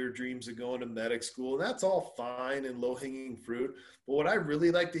how your dreams of going to medic school. And that's all fine and low-hanging fruit. But what I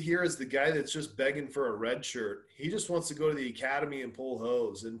really like to hear is the guy that's just begging for a red shirt. He just wants to go to the academy and pull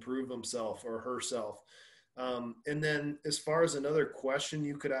hose and prove himself or herself. And then as far as another question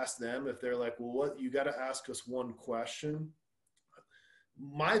you could ask them, if they're like, well, what, you got to ask us one question.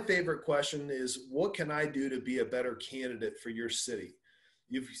 My favorite question is, what can I do to be a better candidate for your city?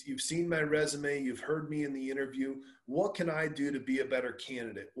 You've seen my resume. You've heard me in the interview. What can I do to be a better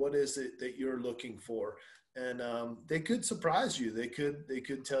candidate? What is it that you're looking for? And they could surprise you. They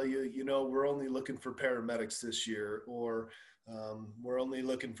could tell you, we're only looking for paramedics this year, or we're only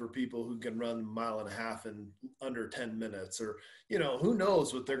looking for people who can run 1.5 miles in under 10 minutes, or, who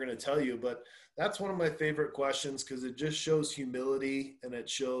knows what they're going to tell you. But that's one of my favorite questions, because it just shows humility, and it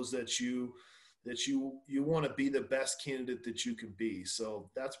shows that you want to be the best candidate that you can be. So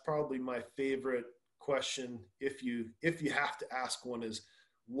that's probably my favorite question. If you have to ask one, is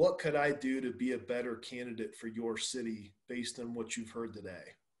what could I do to be a better candidate for your city based on what you've heard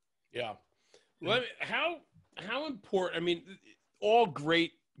today? Yeah. Well, how important, I mean, all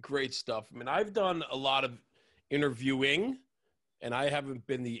great stuff. I mean, I've done a lot of interviewing, and I haven't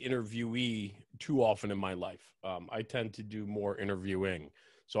been the interviewee too often in my life. I tend to do more interviewing.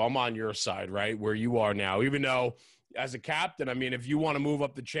 So I'm on your side, right, where you are now, even though as a captain, I mean, if you want to move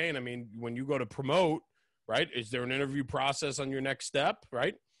up the chain, I mean, when you go to promote, right, is there an interview process on your next step,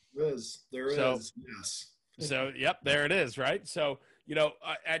 right? There is, yes. So, yep, there it is, right? So,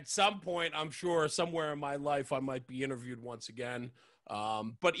 at some point, I'm sure somewhere in my life, I might be interviewed once again.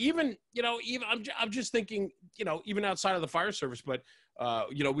 But even I'm just thinking, even outside of the fire service, but,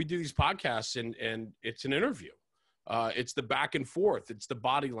 we do these podcasts and it's an interview. It's the back and forth. It's the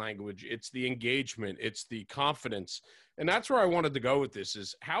body language. It's the engagement. It's the confidence. And that's where I wanted to go with this,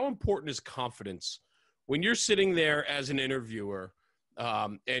 is how important is confidence when you're sitting there as an interviewer,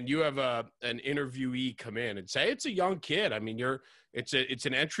 and you have an interviewee come in and say, it's a young kid. I mean, it's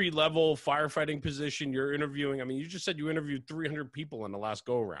an entry level firefighting position you're interviewing. I mean, you just said you interviewed 300 people in the last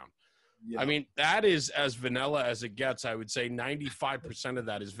go around. Yeah. I mean, that is as vanilla as it gets. I would say 95% of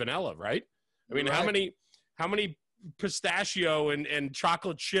that is vanilla, right? I mean, right. How many pistachio and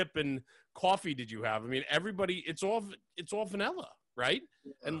chocolate chip and coffee did you have? I mean, everybody, it's all vanilla, right?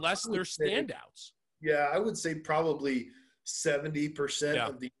 Unless they're standouts. Yeah, I would say probably 70%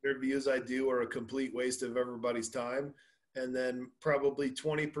 of the interviews I do are a complete waste of everybody's time. And then probably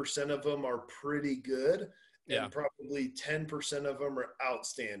 20% of them are pretty good. And probably 10% of them are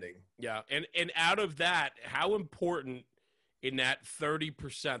outstanding. Yeah. And out of that, how important in that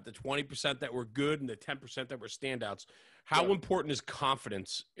 30%, the 20% that were good and the 10% that were standouts, how important is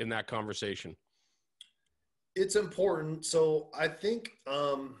confidence in that conversation? It's important. So I think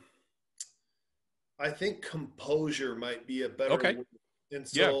composure might be a better word. And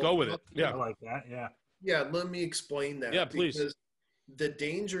so, go with it. Yeah. I like that. Yeah. Yeah. Let me explain that. Yeah, please. Because the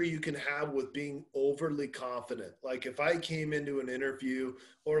danger you can have with being overly confident. Like if I came into an interview,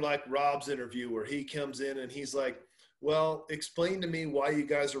 or like Rob's interview, where he comes in and he's like, well, explain to me why you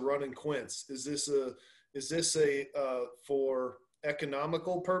guys are running quints. Is this for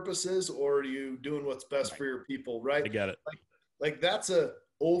economical purposes, or are you doing what's best for your people? Right. I get it. Like that's a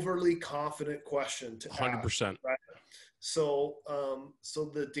overly confident question to 100%. Ask, right? So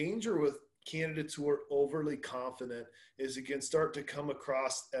the danger with candidates who are overly confident is it can start to come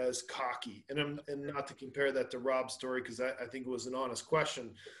across as cocky. And not to compare that to Rob's story, because I think it was an honest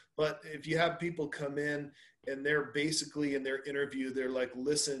question. But if you have people come in and they're basically in their interview, they're like,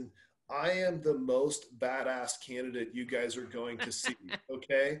 listen, I am the most badass candidate you guys are going to see.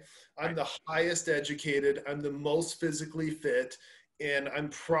 Okay. I'm the highest educated. I'm the most physically fit. And I'm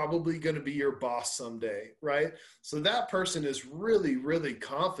probably going to be your boss someday. Right. So that person is really, really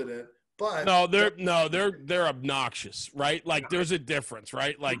confident. But they're obnoxious, right? Like there's a difference,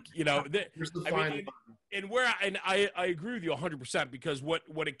 right? Like, I agree with you 100%, because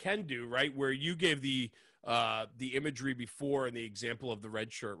what it can do, right? Where you gave the imagery before and the example of the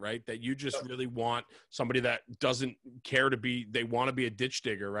red shirt, right? That you just really want somebody that doesn't care they want to be a ditch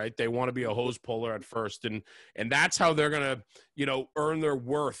digger, right? They want to be a hose puller at first. And that's how they're going to, earn their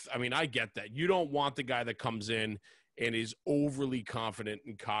worth. I mean, I get that. You don't want the guy that comes in and is overly confident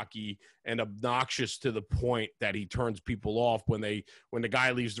and cocky and obnoxious to the point that he turns people off when the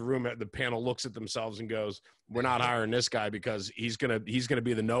guy leaves the room, the panel looks at themselves and goes, we're not hiring this guy because he's going to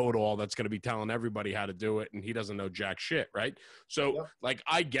be the know-it-all that's going to be telling everybody how to do it, and he doesn't know jack shit, right? So like,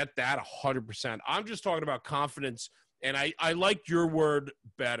 I get that 100%. I'm just talking about confidence, and I like your word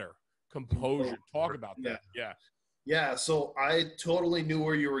better, composure. Talk about that. Yeah, so I totally knew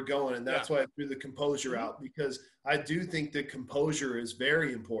where you were going, and that's why I threw the composure out, because I do think that composure is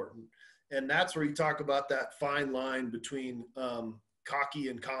very important. And that's where you talk about that fine line between cocky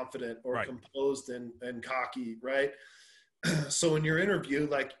and confident, or composed and cocky, right? So in your interview,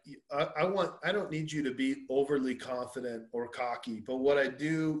 like I don't need you to be overly confident or cocky, but what I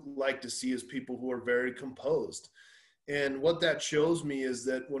do like to see is people who are very composed. And what that shows me is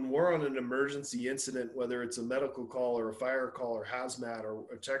that when we're on an emergency incident, whether it's a medical call or a fire call or hazmat or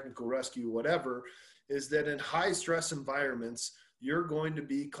a technical rescue, whatever, is that in high stress environments, you're going to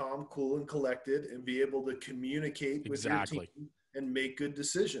be calm, cool, and collected and be able to communicate with your team and make good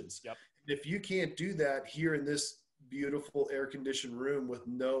decisions. And if you can't do that here in this beautiful air-conditioned room with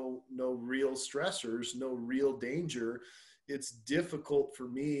no real stressors, no real danger, it's difficult for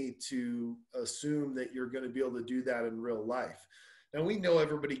me to assume that you're going to be able to do that in real life. Now, we know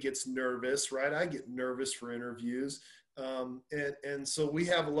everybody gets nervous, right? I get nervous for interviews. And so we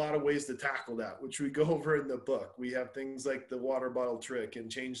have a lot of ways to tackle that, which we go over in the book. We have things like the water bottle trick and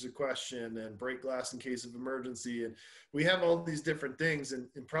change the question and break glass in case of emergency. And we have all these different things, and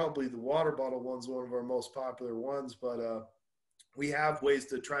probably the water bottle one's one of our most popular ones, but we have ways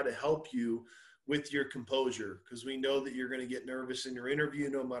to try to help you with your composure, because we know that you're going to get nervous in your interview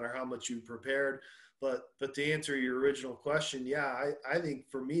no matter how much you've prepared. But to answer your original question, I think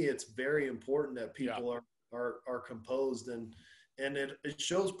for me it's very important that people are composed, and it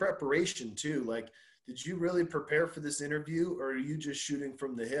shows preparation too. Like, did you really prepare for this interview, or are you just shooting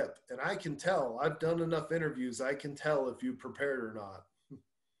from the hip? And I can tell. I've done enough interviews. I can tell if you prepared or not.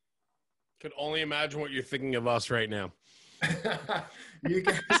 Could only imagine what you're thinking of us right now. You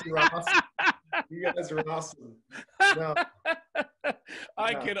guys are awesome. You guys are awesome. No.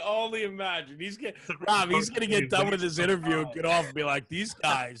 I can only imagine. Rob, he's gonna get done with his interview and get off and be like, these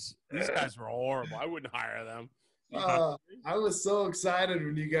guys were horrible. I wouldn't hire them. I was so excited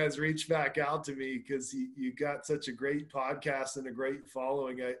when you guys reached back out to me, because you got such a great podcast and a great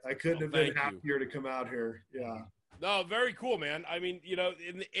following. I couldn't have been happier to come out here. Yeah. No, very cool, man. I mean,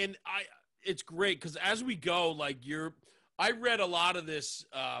 it's great because as we go, like I read a lot of this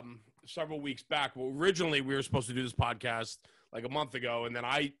several weeks back. Well, originally we were supposed to do this podcast like a month ago, and then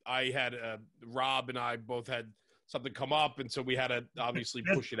I had Rob and I both had something come up, and so we had to obviously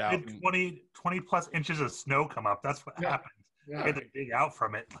push it out. 20 plus inches of snow come up. That's what happened. I had to dig out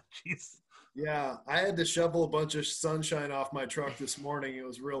from it. Jeez. Yeah, I had to shovel a bunch of sunshine off my truck this morning. It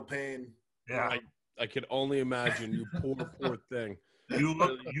was real pain. Yeah, I could only imagine. You poor thing. You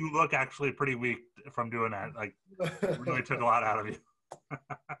look actually pretty weak from doing that. Like, really took a lot out of you.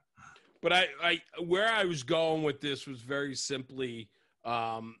 But where I was going with this was very simply,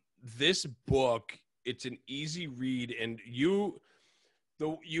 this book, it's an easy read, and you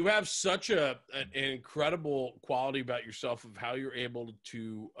have such an incredible quality about yourself of how you're able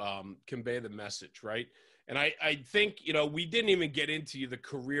to convey the message, right? And I think, we didn't even get into the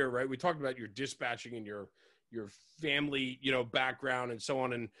career, right? We talked about your dispatching and your family, background and so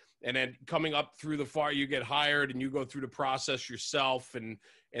on. And then coming up through the fire, you get hired and you go through the process yourself. And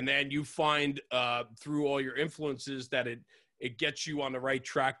then you find through all your influences that it gets you on the right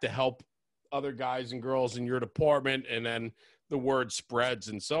track to help other guys and girls in your department. And then the word spreads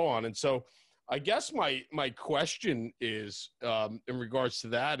and so on. And so I guess my question is, in regards to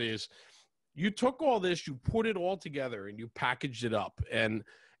that, is you took all this, you put it all together and you packaged it up, and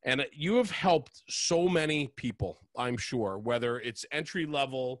you have helped so many people, I'm sure, whether it's entry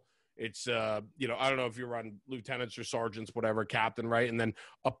level, it's, I don't know if you're on lieutenants or sergeants, whatever, captain, right? And then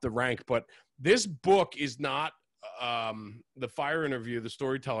up the rank. But this book is not the fire interview, the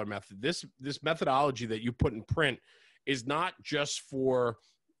storyteller method. This methodology that you put in print is not just for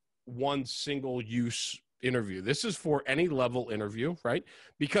one single use interview. This is for any level interview, right?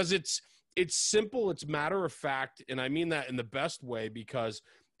 Because it's simple, it's matter of fact. And I mean that in the best way, because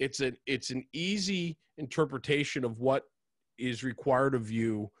it's an easy interpretation of what is required of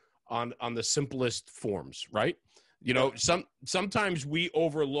you on the simplest forms, right? Sometimes we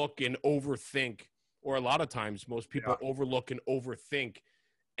overlook and overthink, or a lot of times most people overlook and overthink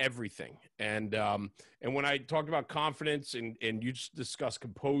everything. And when I talked about confidence and you discuss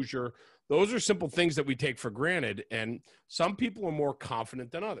composure, those are simple things that we take for granted. And some people are more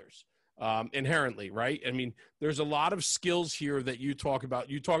confident than others. inherently, right? I mean, there's a lot of skills here that you talk about.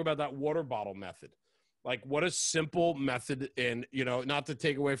 You talk about that water bottle method. Like, what a simple method, and, you know, not to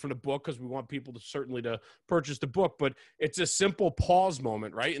take away from the book, because we want people to certainly to purchase the book, but it's a simple pause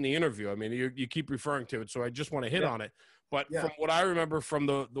moment, right, in the interview. I mean, you keep referring to it, so I just want to hit on it. But from what I remember from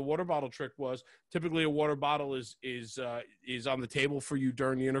the water bottle trick was, typically a water bottle is on the table for you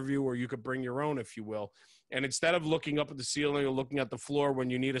during the interview, or you could bring your own, if you will. And instead of looking up at the ceiling or looking at the floor when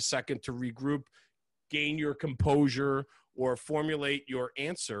you need a second to regroup, gain your composure, or formulate your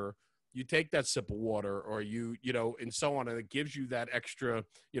answer, you take that sip of water, or you know, and so on. And it gives you that extra,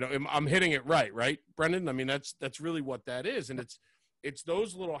 you know, I'm hitting it right, Brendon? I mean, that's really what that is. And it's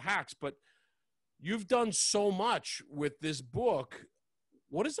those little hacks, but you've done so much with this book.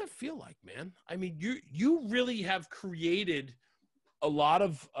 What does that feel like, man? I mean, you really have created a lot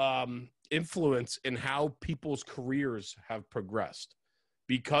of influence in how people's careers have progressed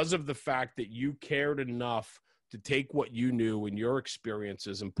because of the fact that you cared enough to take what you knew and your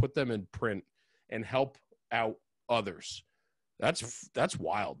experiences and put them in print and help out others. That's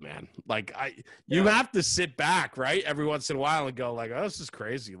wild, man. Like, you have to sit back, right, every once in a while and go like, oh, this is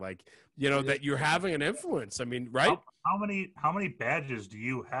crazy. Like, you know, that you're having an influence. I mean, right? How many badges do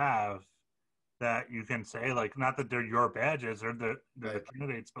you have that you can say, like, not that they're your badges or the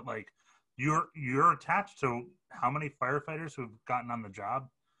candidates, but like you're attached to how many firefighters who've gotten on the job?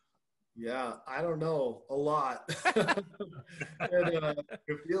 Yeah, I don't know, a lot. And,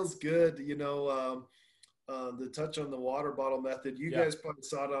 it feels good, you know. The touch on the water bottle method. You guys probably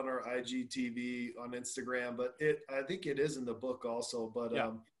saw it on our IGTV on Instagram, but I think it is in the book also. But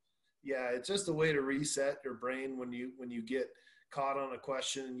it's just a way to reset your brain when you get caught on a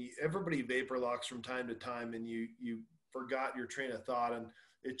question. Everybody vapor locks from time to time, and you forgot your train of thought, and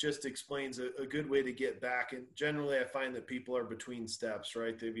it just explains a good way to get back. And generally, I find that people are between steps,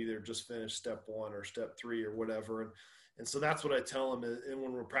 right? They've either just finished step 1 or step 3 or whatever. And so that's what I tell them. And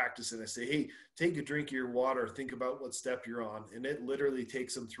when we're practicing, I say, hey, take a drink of your water. Think about what step you're on. And it literally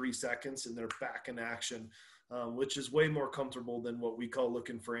takes them 3 seconds and they're back in action, which is way more comfortable than what we call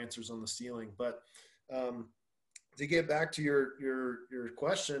looking for answers on the ceiling. But to get back to your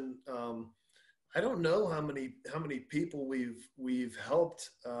question, I don't know how many people we've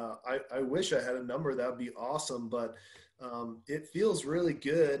helped. I wish I had a number. That would be awesome. But it feels really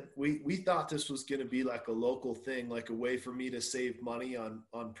good. We thought this was going to be like a local thing, like a way for me to save money on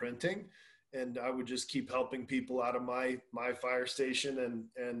printing. And I would just keep helping people out of my fire station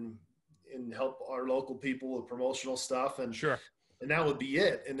and help our local people with promotional stuff. And sure. And that would be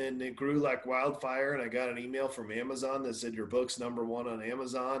it. And then it grew like wildfire. And I got an email from Amazon that said your book's #1 on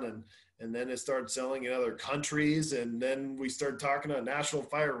Amazon. And then it started selling in other countries. And then we started talking on national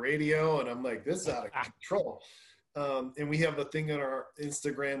fire radio. And I'm like, this is out of control. And we have a thing on our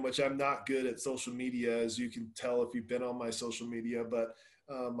Instagram, which I'm not good at social media, as you can tell if you've been on my social media, but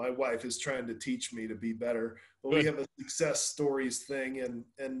my wife is trying to teach me to be better. But we have a success stories thing.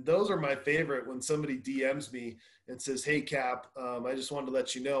 And those are my favorite when somebody DMs me and says, hey, Cap, I just wanted to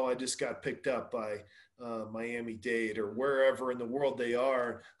let you know I just got picked up by Miami-Dade or wherever in the world they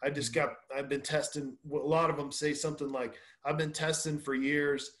are. I've been testing. A lot of them say something like, I've been testing for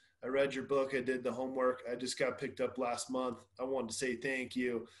years. I read your book. I did the homework. I just got picked up last month. I wanted to say thank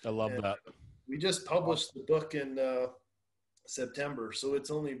you. I love that. We just published the book in September, so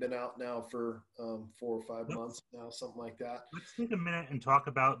it's only been out now for 4 or 5 months now, something like that. Let's take a minute and talk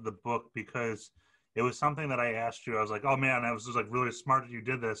about the book, because it was something that I asked you. I was like, oh man, I was just like really smart that you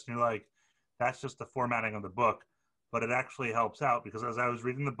did this. And you're like, that's just the formatting of the book. But it actually helps out, because as I was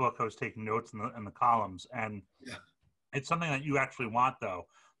reading the book, I was taking notes in the columns. And it's something that you actually want, though.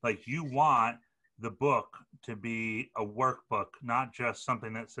 Like, you want the book to be a workbook, not just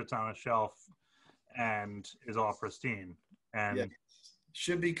something that sits on a shelf and is all pristine. And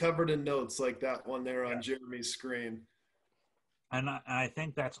should be covered in notes like that one there on Jeremy's screen. And I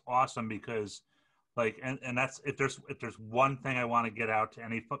think that's awesome, because like, and that's, if there's one thing I want to get out to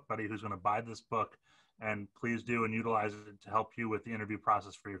anybody who's going to buy this book, and please do and utilize it to help you with the interview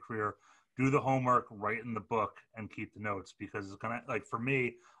process for your career, do the homework, write in the book, and keep the notes, because it's gonna, like, for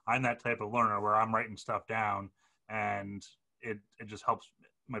me, I'm that type of learner where I'm writing stuff down, and it just helps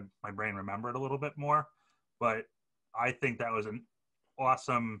my brain remember it a little bit more. But I think that was an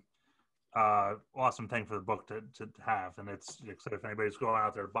awesome thing for the book to have. And it's, so if anybody's going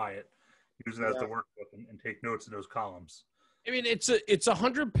out there to buy it, use it as the workbook and take notes in those columns. I mean, it's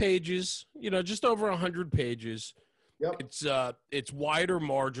 100 pages, just over 100 pages. Yep. It's wider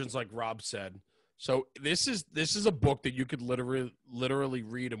margins, like Rob said. So this is a book that you could literally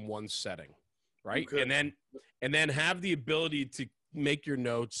read in one setting, right? And then have the ability to make your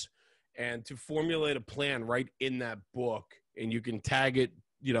notes and to formulate a plan right in that book, and you can tag it,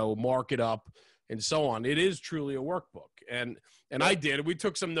 mark it up and so on. It is truly a workbook. And I did. We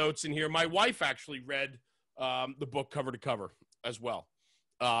took some notes in here. My wife actually read the book cover to cover as well,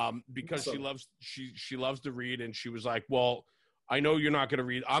 because she loves to read, and she was like, well, I know you're not going to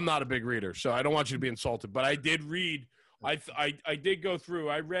read. I'm not a big reader, so I don't want you to be insulted, but I did read. I did go through.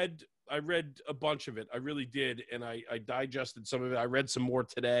 I read a bunch of it. I really did. And I digested some of it. I read some more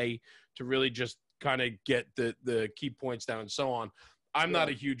today to really just kind of get the key points down and so on. I'm not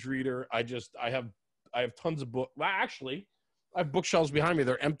a huge reader. I have tons of books. Well, actually, I have bookshelves behind me.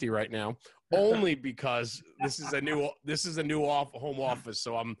 They're empty right now, only because this is a new home office.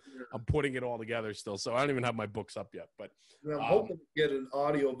 So I'm putting it all together still. So I don't even have my books up yet, but I'm hoping to get an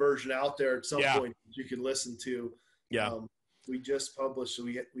audio version out there at some point that you can listen to. Yeah. We just published, so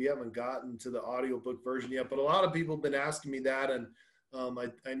we haven't gotten to the audiobook version yet, but a lot of people have been asking me that. And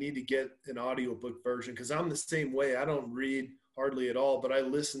I need to get an audiobook version, because I'm the same way. I don't read hardly at all, but I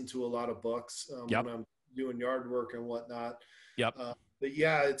listen to a lot of books when I'm doing yard work and whatnot. Yep. But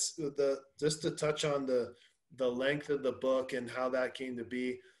yeah, it's just to touch on the length of the book and how that came to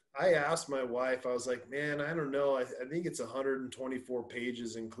be. I asked my wife, I was like, man, I don't know. I think it's 124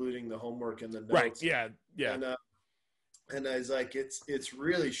 pages, including the homework and the notes. Right. Yeah. Yeah. And I was like, it's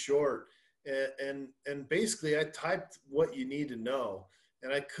really short. And basically I typed what you need to know.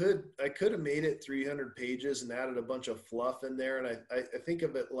 And I could have made it 300 pages and added a bunch of fluff in there. And I think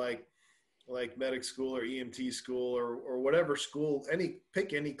of it like medic school or EMT school or whatever school,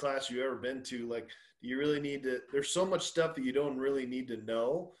 pick any class you've ever been to. Like, do you really need to, there's so much stuff that you don't really need to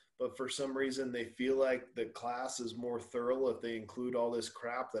know, but for some reason they feel like the class is more thorough if they include all this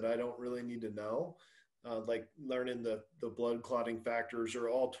crap that I don't really need to know. Like learning the blood clotting factors or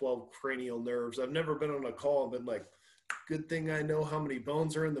all 12 cranial nerves. I've never been on a call and been like, good thing I know how many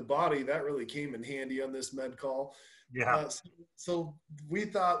bones are in the body. That really came in handy on this med call. Yeah. So we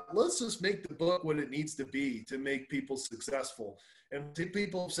thought, let's just make the book what it needs to be to make people successful. And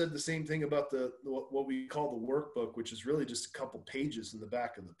people have said the same thing about what we call the workbook, which is really just a couple pages in the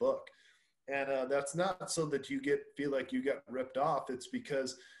back of the book. And that's not so that you feel like you got ripped off. It's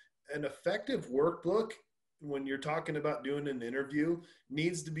because an effective workbook, when you're talking about doing an interview,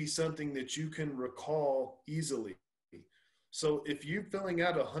 needs to be something that you can recall easily. So if you're filling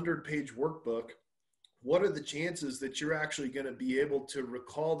out a 100-page workbook, what are the chances that you're actually going to be able to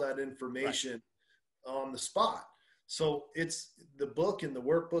recall that information on the spot? So it's the book and the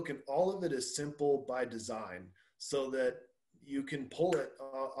workbook, and all of it is simple by design so that you can pull it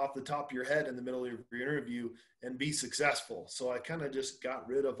off the top of your head in the middle of your interview and be successful. So I kind of just got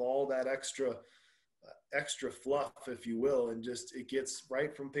rid of all that extra fluff, if you will, and just it gets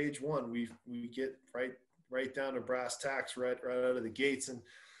right from page one. We get right down to brass tacks right out of the gates. And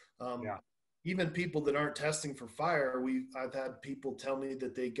even people that aren't testing for fire, I've had people tell me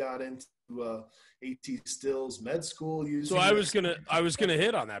that they got into AT Stills med school using. So I was gonna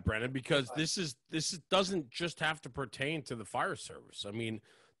hit on that, Brendon, because this doesn't just have to pertain to the fire service. I mean,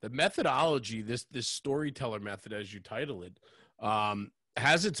 the methodology, this storyteller method, as you title it,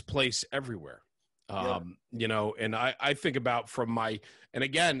 has its place everywhere. And I think about and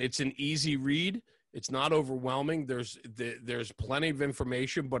again, it's an easy read. It's not overwhelming. There's plenty of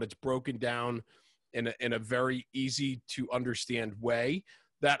information, but it's broken down in a very easy to understand way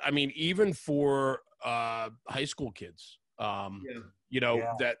that, I mean, even for high school kids,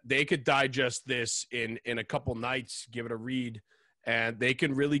 that they could digest this in a couple nights, give it a read, and they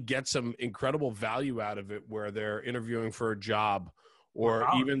can really get some incredible value out of it where they're interviewing for a job or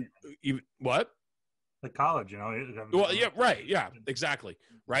even what? The college, Well, yeah, right. Yeah, exactly.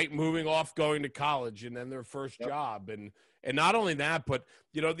 Right. Moving off, going to college, and then their first job. And not only that, but,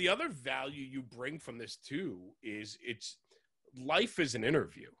 the other value you bring from this too is life is an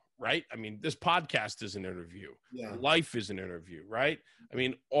interview, right? I mean, this podcast is an interview. Yeah. Life is an interview, right? I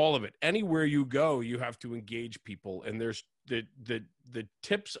mean, all of it. Anywhere you go, you have to engage people. And there's the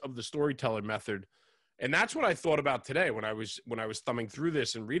tips of the storyteller method. And that's what I thought about today when I was thumbing through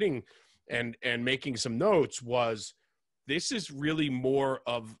this and reading and making some notes. Was this is really more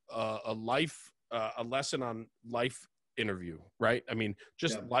of a lesson on life interview, right? I mean,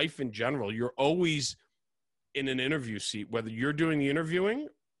 just life in general. You're always in an interview seat, whether you're doing the interviewing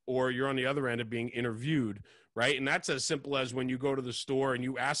or you're on the other end of being interviewed, right? And that's as simple as when you go to the store and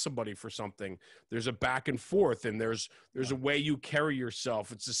you ask somebody for something, there's a back and forth, and there's a way you carry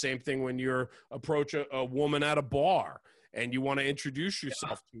yourself. It's the same thing when you're approach a woman at a bar and you want to introduce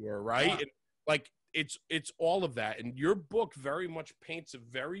yourself to her, right? Yeah. And like it's all of that. And your book very much paints a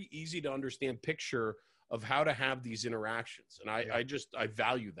very easy to understand picture of how to have these interactions. And I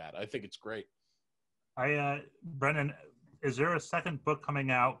value that. I think it's great. Brendon, is there a second book coming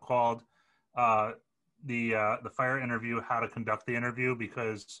out called the Fire Interview, How to Conduct the Interview?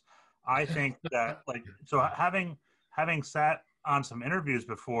 Because I think that, like, so having sat on some interviews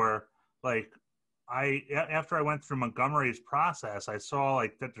before, like, after I went through Montgomery's process, I saw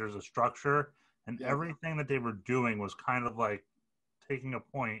like that there's a structure, and everything that they were doing was kind of like taking a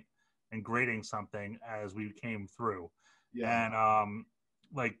point and grading something as we came through. And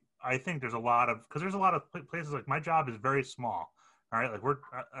like, I think there's a lot of places, like my job is very small. All right. Like, we're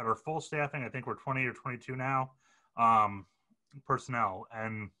at our full staffing. I think we're 20 or 22 now, personnel.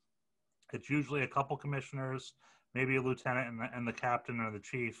 And it's usually a couple commissioners, maybe a lieutenant and the captain or the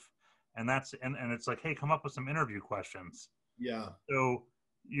chief. And it's like, hey, come up with some interview questions. Yeah. So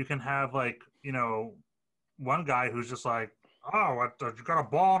you can have, like, you know, one guy who's just like, oh, you got a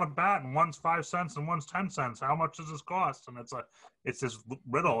ball and a bat, and one's 5 cents and one's 10 cents. How much does this cost? And it's this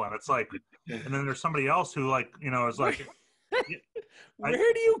riddle, and it's like, and then there's somebody else who, like, you know, is like, where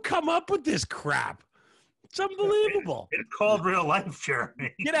do you come up with this crap? It's unbelievable. It's called real life,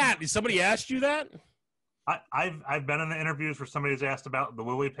 Jeremy. Get at me. Somebody asked you that? I've been in the interviews where somebody's asked about the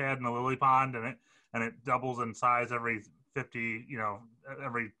lily pad and the lily pond, and it doubles in size every 50, you know,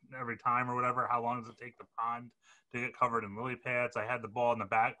 every time or whatever. How long does it take the pond to get covered in lily pads? I had the ball in the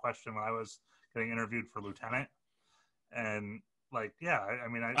bat question when I was getting interviewed for lieutenant, and like, yeah, I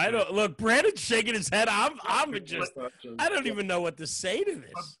mean, I don't look. Brandon's shaking his head. I'm just. I don't even know what to say to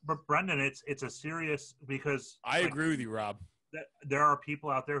this. But Brendon, it's a serious, because I agree with you, Rob. There are people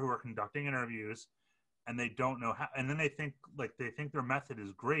out there who are conducting interviews, and they don't know how, and then they think their method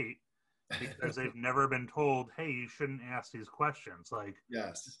is great because they've never been told, hey, you shouldn't ask these questions. Like,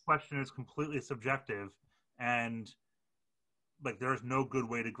 this question is completely subjective, and like, there's no good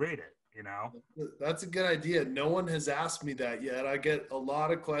way to grade it, you know? That's a good idea. No one has asked me that yet. I get a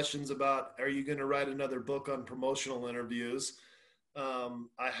lot of questions about, are you going to write another book on promotional interviews?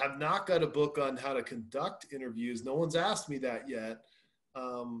 I have not got a book on how to conduct interviews. No one's asked me that yet.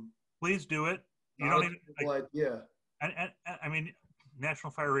 Please do it. You don't even, like, idea. And I mean,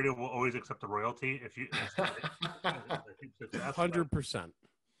 National Fire Radio will always accept the royalty if you. 100%.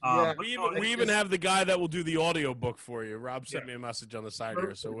 Yeah, we even have the guy that will do the audio book for you. Rob sent me a message on the side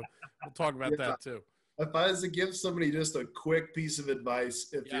here, so we'll talk about that too. If I was to give somebody just a quick piece of advice,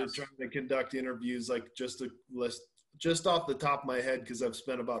 if you're trying to conduct interviews, like, just a list, just off the top of my head, because I've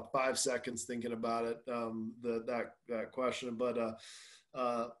spent about 5 seconds thinking about it, that question, but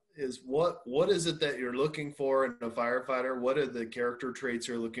is what is it that you're looking for in a firefighter? What are the character traits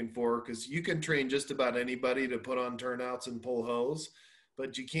you're looking for? Because you can train just about anybody to put on turnouts and pull hose,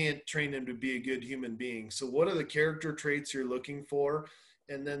 but you can't train them to be a good human being. So what are the character traits you're looking for?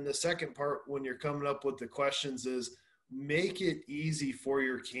 And then the second part, when you're coming up with the questions, is make it easy for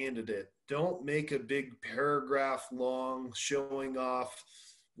your candidate. Don't make a big paragraph long showing off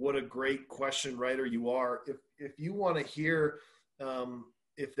what a great question writer you are. If you want to hear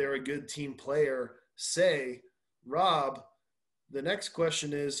if they're a good team player, say, Rob, the next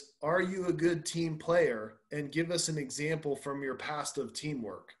question is, are you a good team player? And give us an example from your past of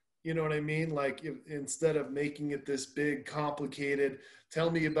teamwork. You know what I mean? Like, instead of making it this big, complicated, tell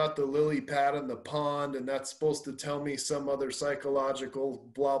me about the lily pad and the pond, and that's supposed to tell me some other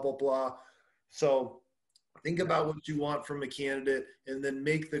psychological blah, blah, blah. So think about what you want from a candidate, and then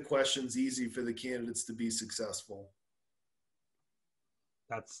make the questions easy for the candidates to be successful.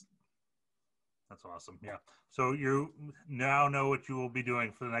 That's awesome. Yeah. So you now know what you will be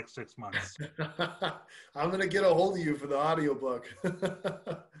doing for the next 6 months. I'm going to get a hold of you for the audiobook.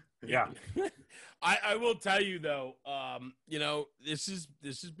 Yeah. I will tell you though, you know, this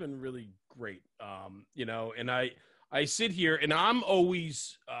has been really great. You know, and I sit here and I'm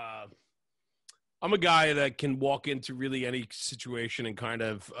always, I'm a guy that can walk into really any situation and kind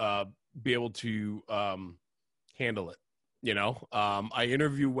of be able to handle it. You know, I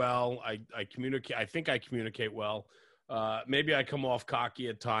interview well. I communicate. I think I communicate well. Maybe I come off cocky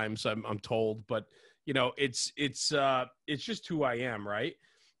at times. I'm told, but you know, it's just who I am, right?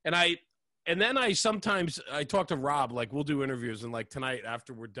 And then I sometimes talk to Rob. Like, we'll do interviews, and like tonight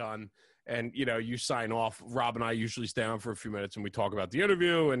after we're done, and you know, you sign off. Rob and I usually stay on for a few minutes, and we talk about the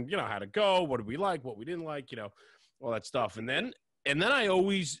interview and, you know, how to go, what did we like, what we didn't like, you know, all that stuff. And then I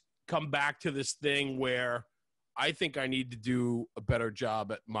always come back to this thing where I think I need to do a better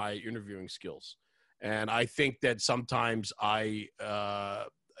job at my interviewing skills. And I think that sometimes I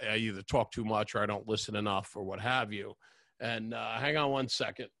either talk too much or I don't listen enough or what have you. And hang on one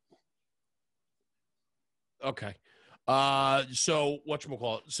second. Okay. So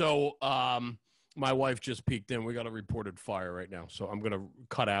whatchamacallit? So My wife just peeked in. We got a reported fire right now, so I'm going to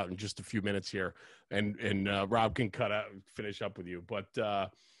cut out in just a few minutes here, and Rob can finish up with you. But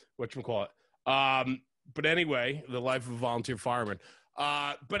whatchamacallit? But anyway, the life of a volunteer fireman.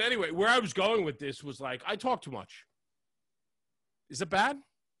 But anyway, where I was going with this was like, I talk too much. Is it bad?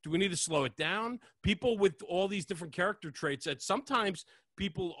 Do we need to slow it down? People with all these different character traits that sometimes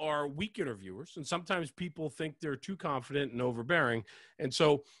people are weak interviewers, and sometimes people think they're too confident and overbearing. And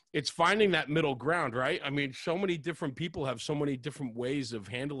so it's finding that middle ground, right? I mean, so many different people have so many different ways of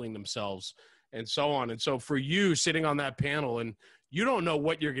handling themselves and so on. And so for you sitting on that panel, and you don't know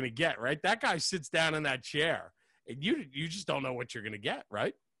what you're going to get, right? That guy sits down in that chair and you just don't know what you're going to get,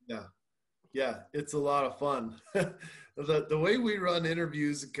 right? Yeah. Yeah, it's a lot of fun. The way we run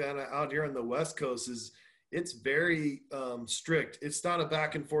interviews kind of out here on the West Coast is it's very strict. It's not a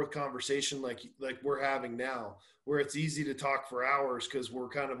back and forth conversation like we're having now, where it's easy to talk for hours because we're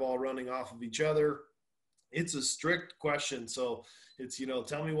kind of all running off of each other. It's a strict question. So it's,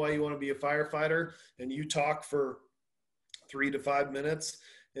 tell me why you want to be a firefighter, and you talk for 3 to 5 minutes.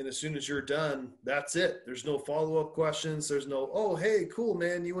 And as soon as you're done, that's it. There's no follow-up questions. There's no, oh, hey, cool,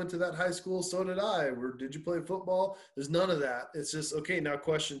 man, you went to that high school, so did I. Or did you play football? There's none of that. It's just, okay, now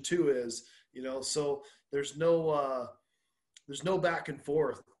question 2 is, so there's no back and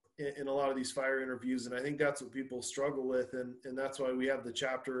forth in a lot of these fire interviews. And I think that's what people struggle with. And that's why we have the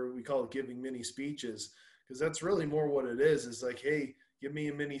chapter, we call it Giving Mini Speeches, because that's really more what it is. It's like, hey, give me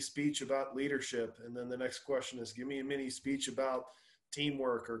a mini speech about leadership. And then the next question is, give me a mini speech about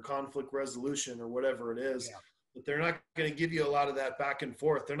teamwork or conflict resolution or whatever it is. Yeah. But they're not going to give you a lot of that back and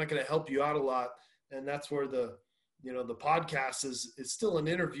forth. They're not going to help you out a lot. And that's where the podcast it's still an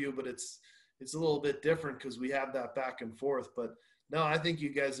interview, but it's a little bit different because we have that back and forth. But no, I think you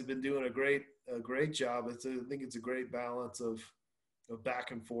guys have been doing a great job. I think it's a great balance of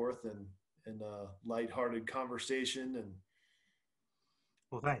back and forth and lighthearted conversation. And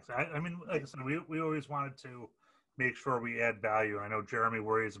well, thanks. I mean, like I said, we always wanted to make sure we add value. I know Jeremy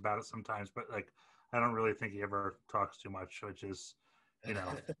worries about it sometimes, but like, I don't really think he ever talks too much, which is,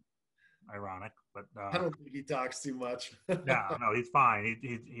 ironic, but I don't think he talks too much. No, he's fine.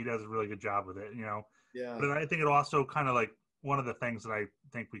 He does a really good job with it, Yeah. But I think it also kind of like one of the things that I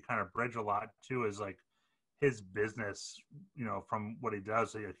think we kind of bridge a lot too is like his business, from what he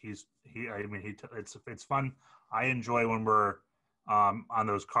does. It's fun. I enjoy when we're on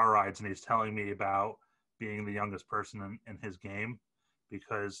those car rides and he's telling me about being the youngest person in his game,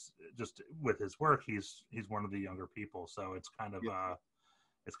 because just with his work, he's one of the younger people. So it's kind of,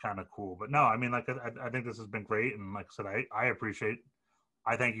 it's kind of cool. But no, I mean, like, I think this has been great. And like I said,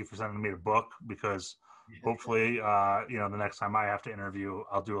 I thank you for sending me the book, because hopefully, the next time I have to interview,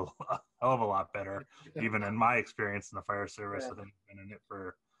 I'll do a hell of a lot better, even in my experience in the fire service. I think I've been in it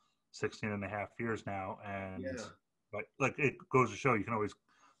for 16 and a half years now. But like, it goes to show you can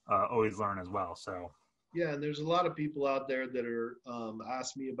always learn as well. So. Yeah, and there's a lot of people out there that are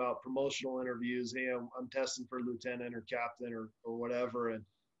ask me about promotional interviews. Hey, I'm testing for lieutenant or captain or whatever,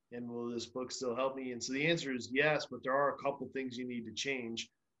 and will this book still help me? And so the answer is yes, but there are a couple things you need to change.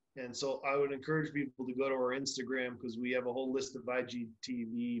 And so I would encourage people to go to our Instagram, because we have a whole list of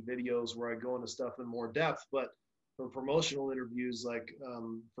IGTV videos where I go into stuff in more depth. But for promotional interviews, like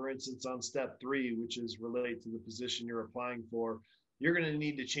for instance, on step 3, which is relate to the position you're applying for, you're going to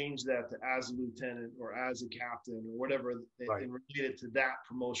need to change that to as a lieutenant or as a captain or whatever, right, and relate it to that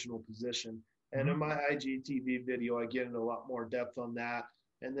promotional position. And in my IGTV video, I get into a lot more depth on that.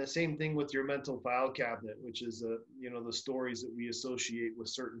 And the same thing with your mental file cabinet, which is the stories that we associate with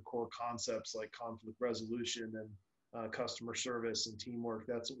certain core concepts like conflict resolution and customer service and teamwork.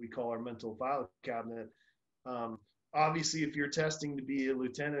 That's what we call our mental file cabinet. Obviously, if you're testing to be a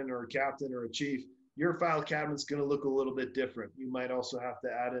lieutenant or a captain or a chief, your file cabinet's going to look a little bit different. You might also have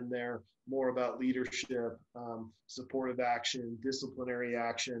to add in there more about leadership, supportive action, disciplinary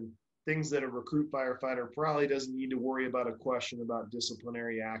action, things that a recruit firefighter probably doesn't need to worry about a question about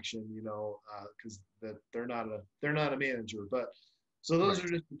disciplinary action, because they're not a manager. But so those are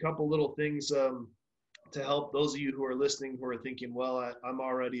just a couple little things to help those of you who are listening, who are thinking, well, I'm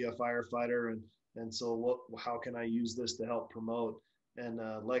already a firefighter, and so how can I use this to help promote? And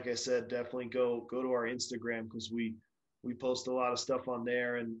like I said, definitely go to our Instagram, because we post a lot of stuff on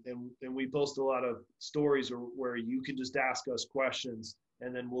there, and we post a lot of stories where you can just ask us questions,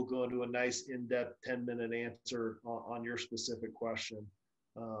 and then we'll go into a nice in-depth 10-minute answer on your specific question.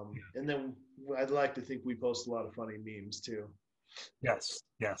 And then I'd like to think we post a lot of funny memes too. Yes,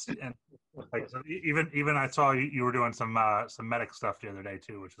 yes, and like so even I saw you were doing some medic stuff the other day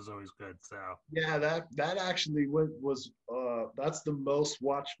too, which is always good. So Yeah, that actually was that's the most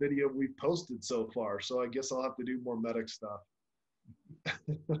watched video we've posted so far. So I guess I'll have to do more medic stuff.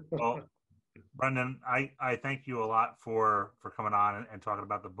 well, Brendan, I thank you a lot for coming on and talking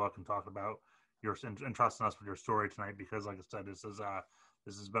about the book and talking about your and trusting us with your story tonight, because like I said, this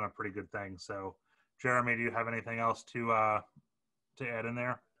has been a pretty good thing. So Jeremy, do you have anything else to add in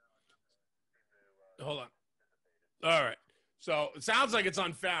there? Hold on. All right. So it sounds like it's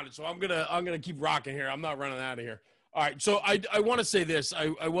unfounded. So I'm gonna keep rocking here. I'm not running out of here. All right. So I want to say this.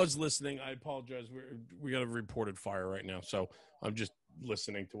 I was listening. I apologize. We got a reported fire right now. So I'm just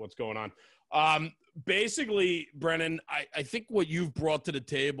listening to what's going on. Basically, Brennan, I think what you've brought to the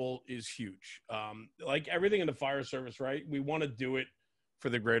table is huge. Like everything in the fire service, right? We want to do it for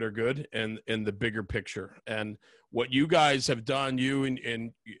the greater good and the bigger picture. And what you guys have done, you and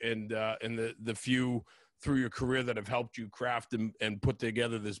the few through your career that have helped you craft and put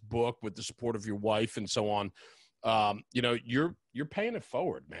together this book with the support of your wife and so on. You're paying it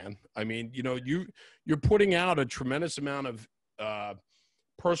forward, man. I mean, you're putting out a tremendous amount of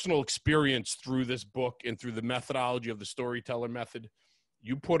personal experience through this book and through the methodology of the Storyteller Method.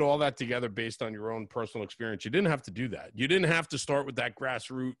 You put all that together based on your own personal experience. You didn't have to do that. You didn't have to start with that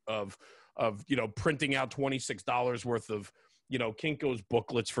grassroots of printing out $26 worth of Kinko's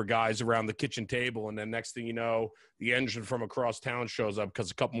booklets for guys around the kitchen table. And then next thing you know, the engine from across town shows up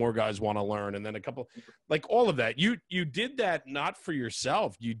because a couple more guys want to learn. And then a couple, like all of that, you did that not for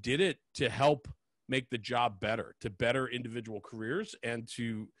yourself. You did it to help make the job better, to better individual careers and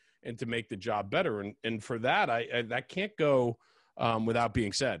to make the job better. And for that, I that can't go without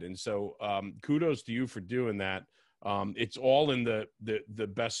being said. And so kudos to you for doing that. It's all in the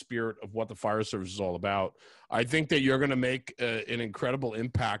best spirit of what the fire service is all about. I think that you're going to make an incredible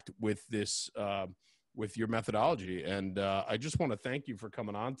impact with this, with your methodology. And I just want to thank you for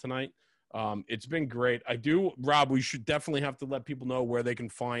coming on tonight. It's been great. Rob, we should definitely have to let people know where they can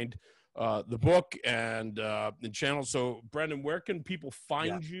find the book and the channel. So Brendan, where can people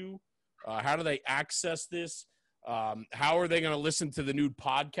find you? How do they access this? How are they going to listen to the new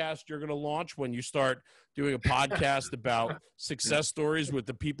podcast you're going to launch when you start doing a podcast about success stories with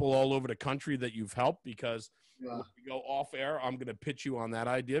the people all over the country that you've helped? Because when we go off air, I'm going to pitch you on that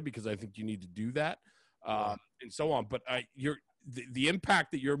idea because I think you need to do that, and so on. But the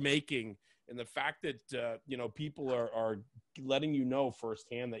impact that you're making and the fact that people are letting you know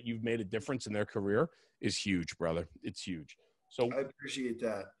firsthand that you've made a difference in their career is huge, brother. It's huge. So I appreciate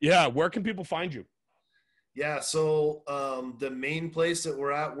that. Yeah, where can people find you? Yeah, so the main place that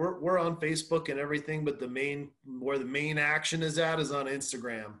we're at, we're on Facebook and everything, but where the main action is at is on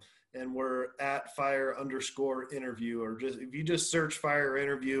Instagram, and we're at @fire_interview, or if you just search fire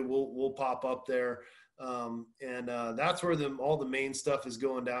interview, we'll pop up there. And that's where all the main stuff is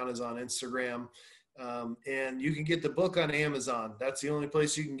going down, is on Instagram. And you can get the book on Amazon. That's the only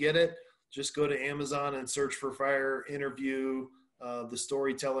place you can get it. Just go to Amazon and search for Fire Interview, the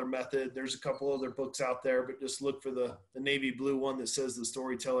Storyteller Method. There's a couple other books out there, but just look for the navy blue one that says the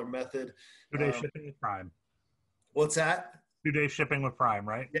Storyteller Method. 2-day shipping with Prime. What's that? 2-day shipping with Prime,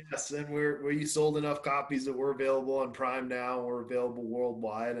 right? Yes, and we sold enough copies that we're available on Prime now. We're available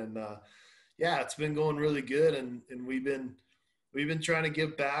worldwide, and it's been going really good. And we've been trying to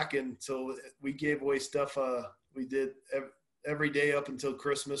give back, and so we gave away stuff. We did every day up until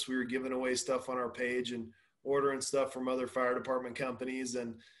Christmas. We were giving away stuff on our page and ordering stuff from other fire department companies,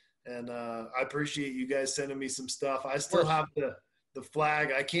 and I appreciate you guys sending me some stuff. I still have the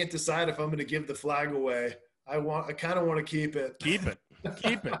flag. I can't decide if I'm going to give the flag away. I kind of want to keep it. Keep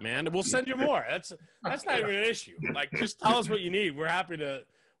it, man. We'll send you more. That's not even an issue. Like, just tell us what you need. We're happy to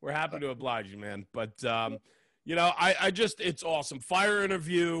oblige you, man. But it's awesome. Fire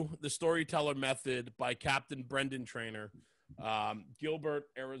Interview, the Storyteller Method by Captain Brendon Trayner. Gilbert,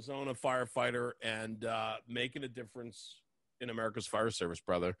 Arizona firefighter, and making a difference in America's fire service,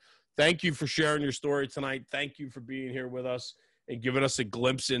 brother. Thank you for sharing your story tonight. Thank you for being here with us and giving us a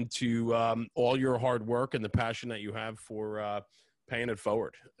glimpse into all your hard work and the passion that you have for paying it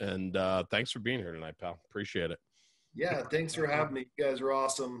forward. And thanks for being here tonight, pal. Appreciate it. Yeah, thanks for having me. You guys are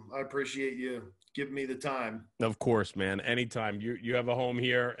awesome. I appreciate you giving me the time. Of course, man. Anytime. You have a home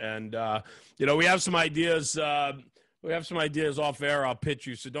here, and we have some ideas. We have some ideas off air. I'll pitch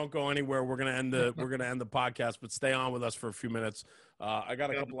you, so don't go anywhere. We're gonna end the podcast, but stay on with us for a few minutes. I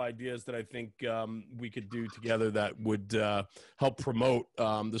got a couple ideas that I think we could do together that would help promote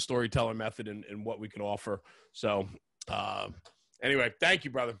the Storyteller Method and what we can offer. So, anyway, thank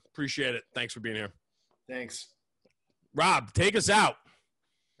you, brother. Appreciate it. Thanks for being here. Thanks. Rob, take us out.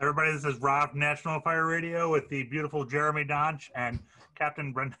 Everybody, this is Rob from National Fire Radio with the beautiful Jeremy Donch and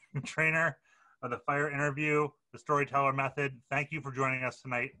Captain Brendon Trayner of the Fire Interview, the Storyteller Method. Thank you for joining us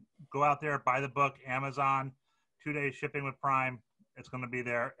tonight. Go out there, buy the book, Amazon, 2-day shipping with Prime. It's going to be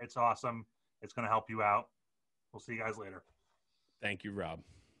there. It's awesome. It's going to help you out. We'll see you guys later. Thank you, Rob.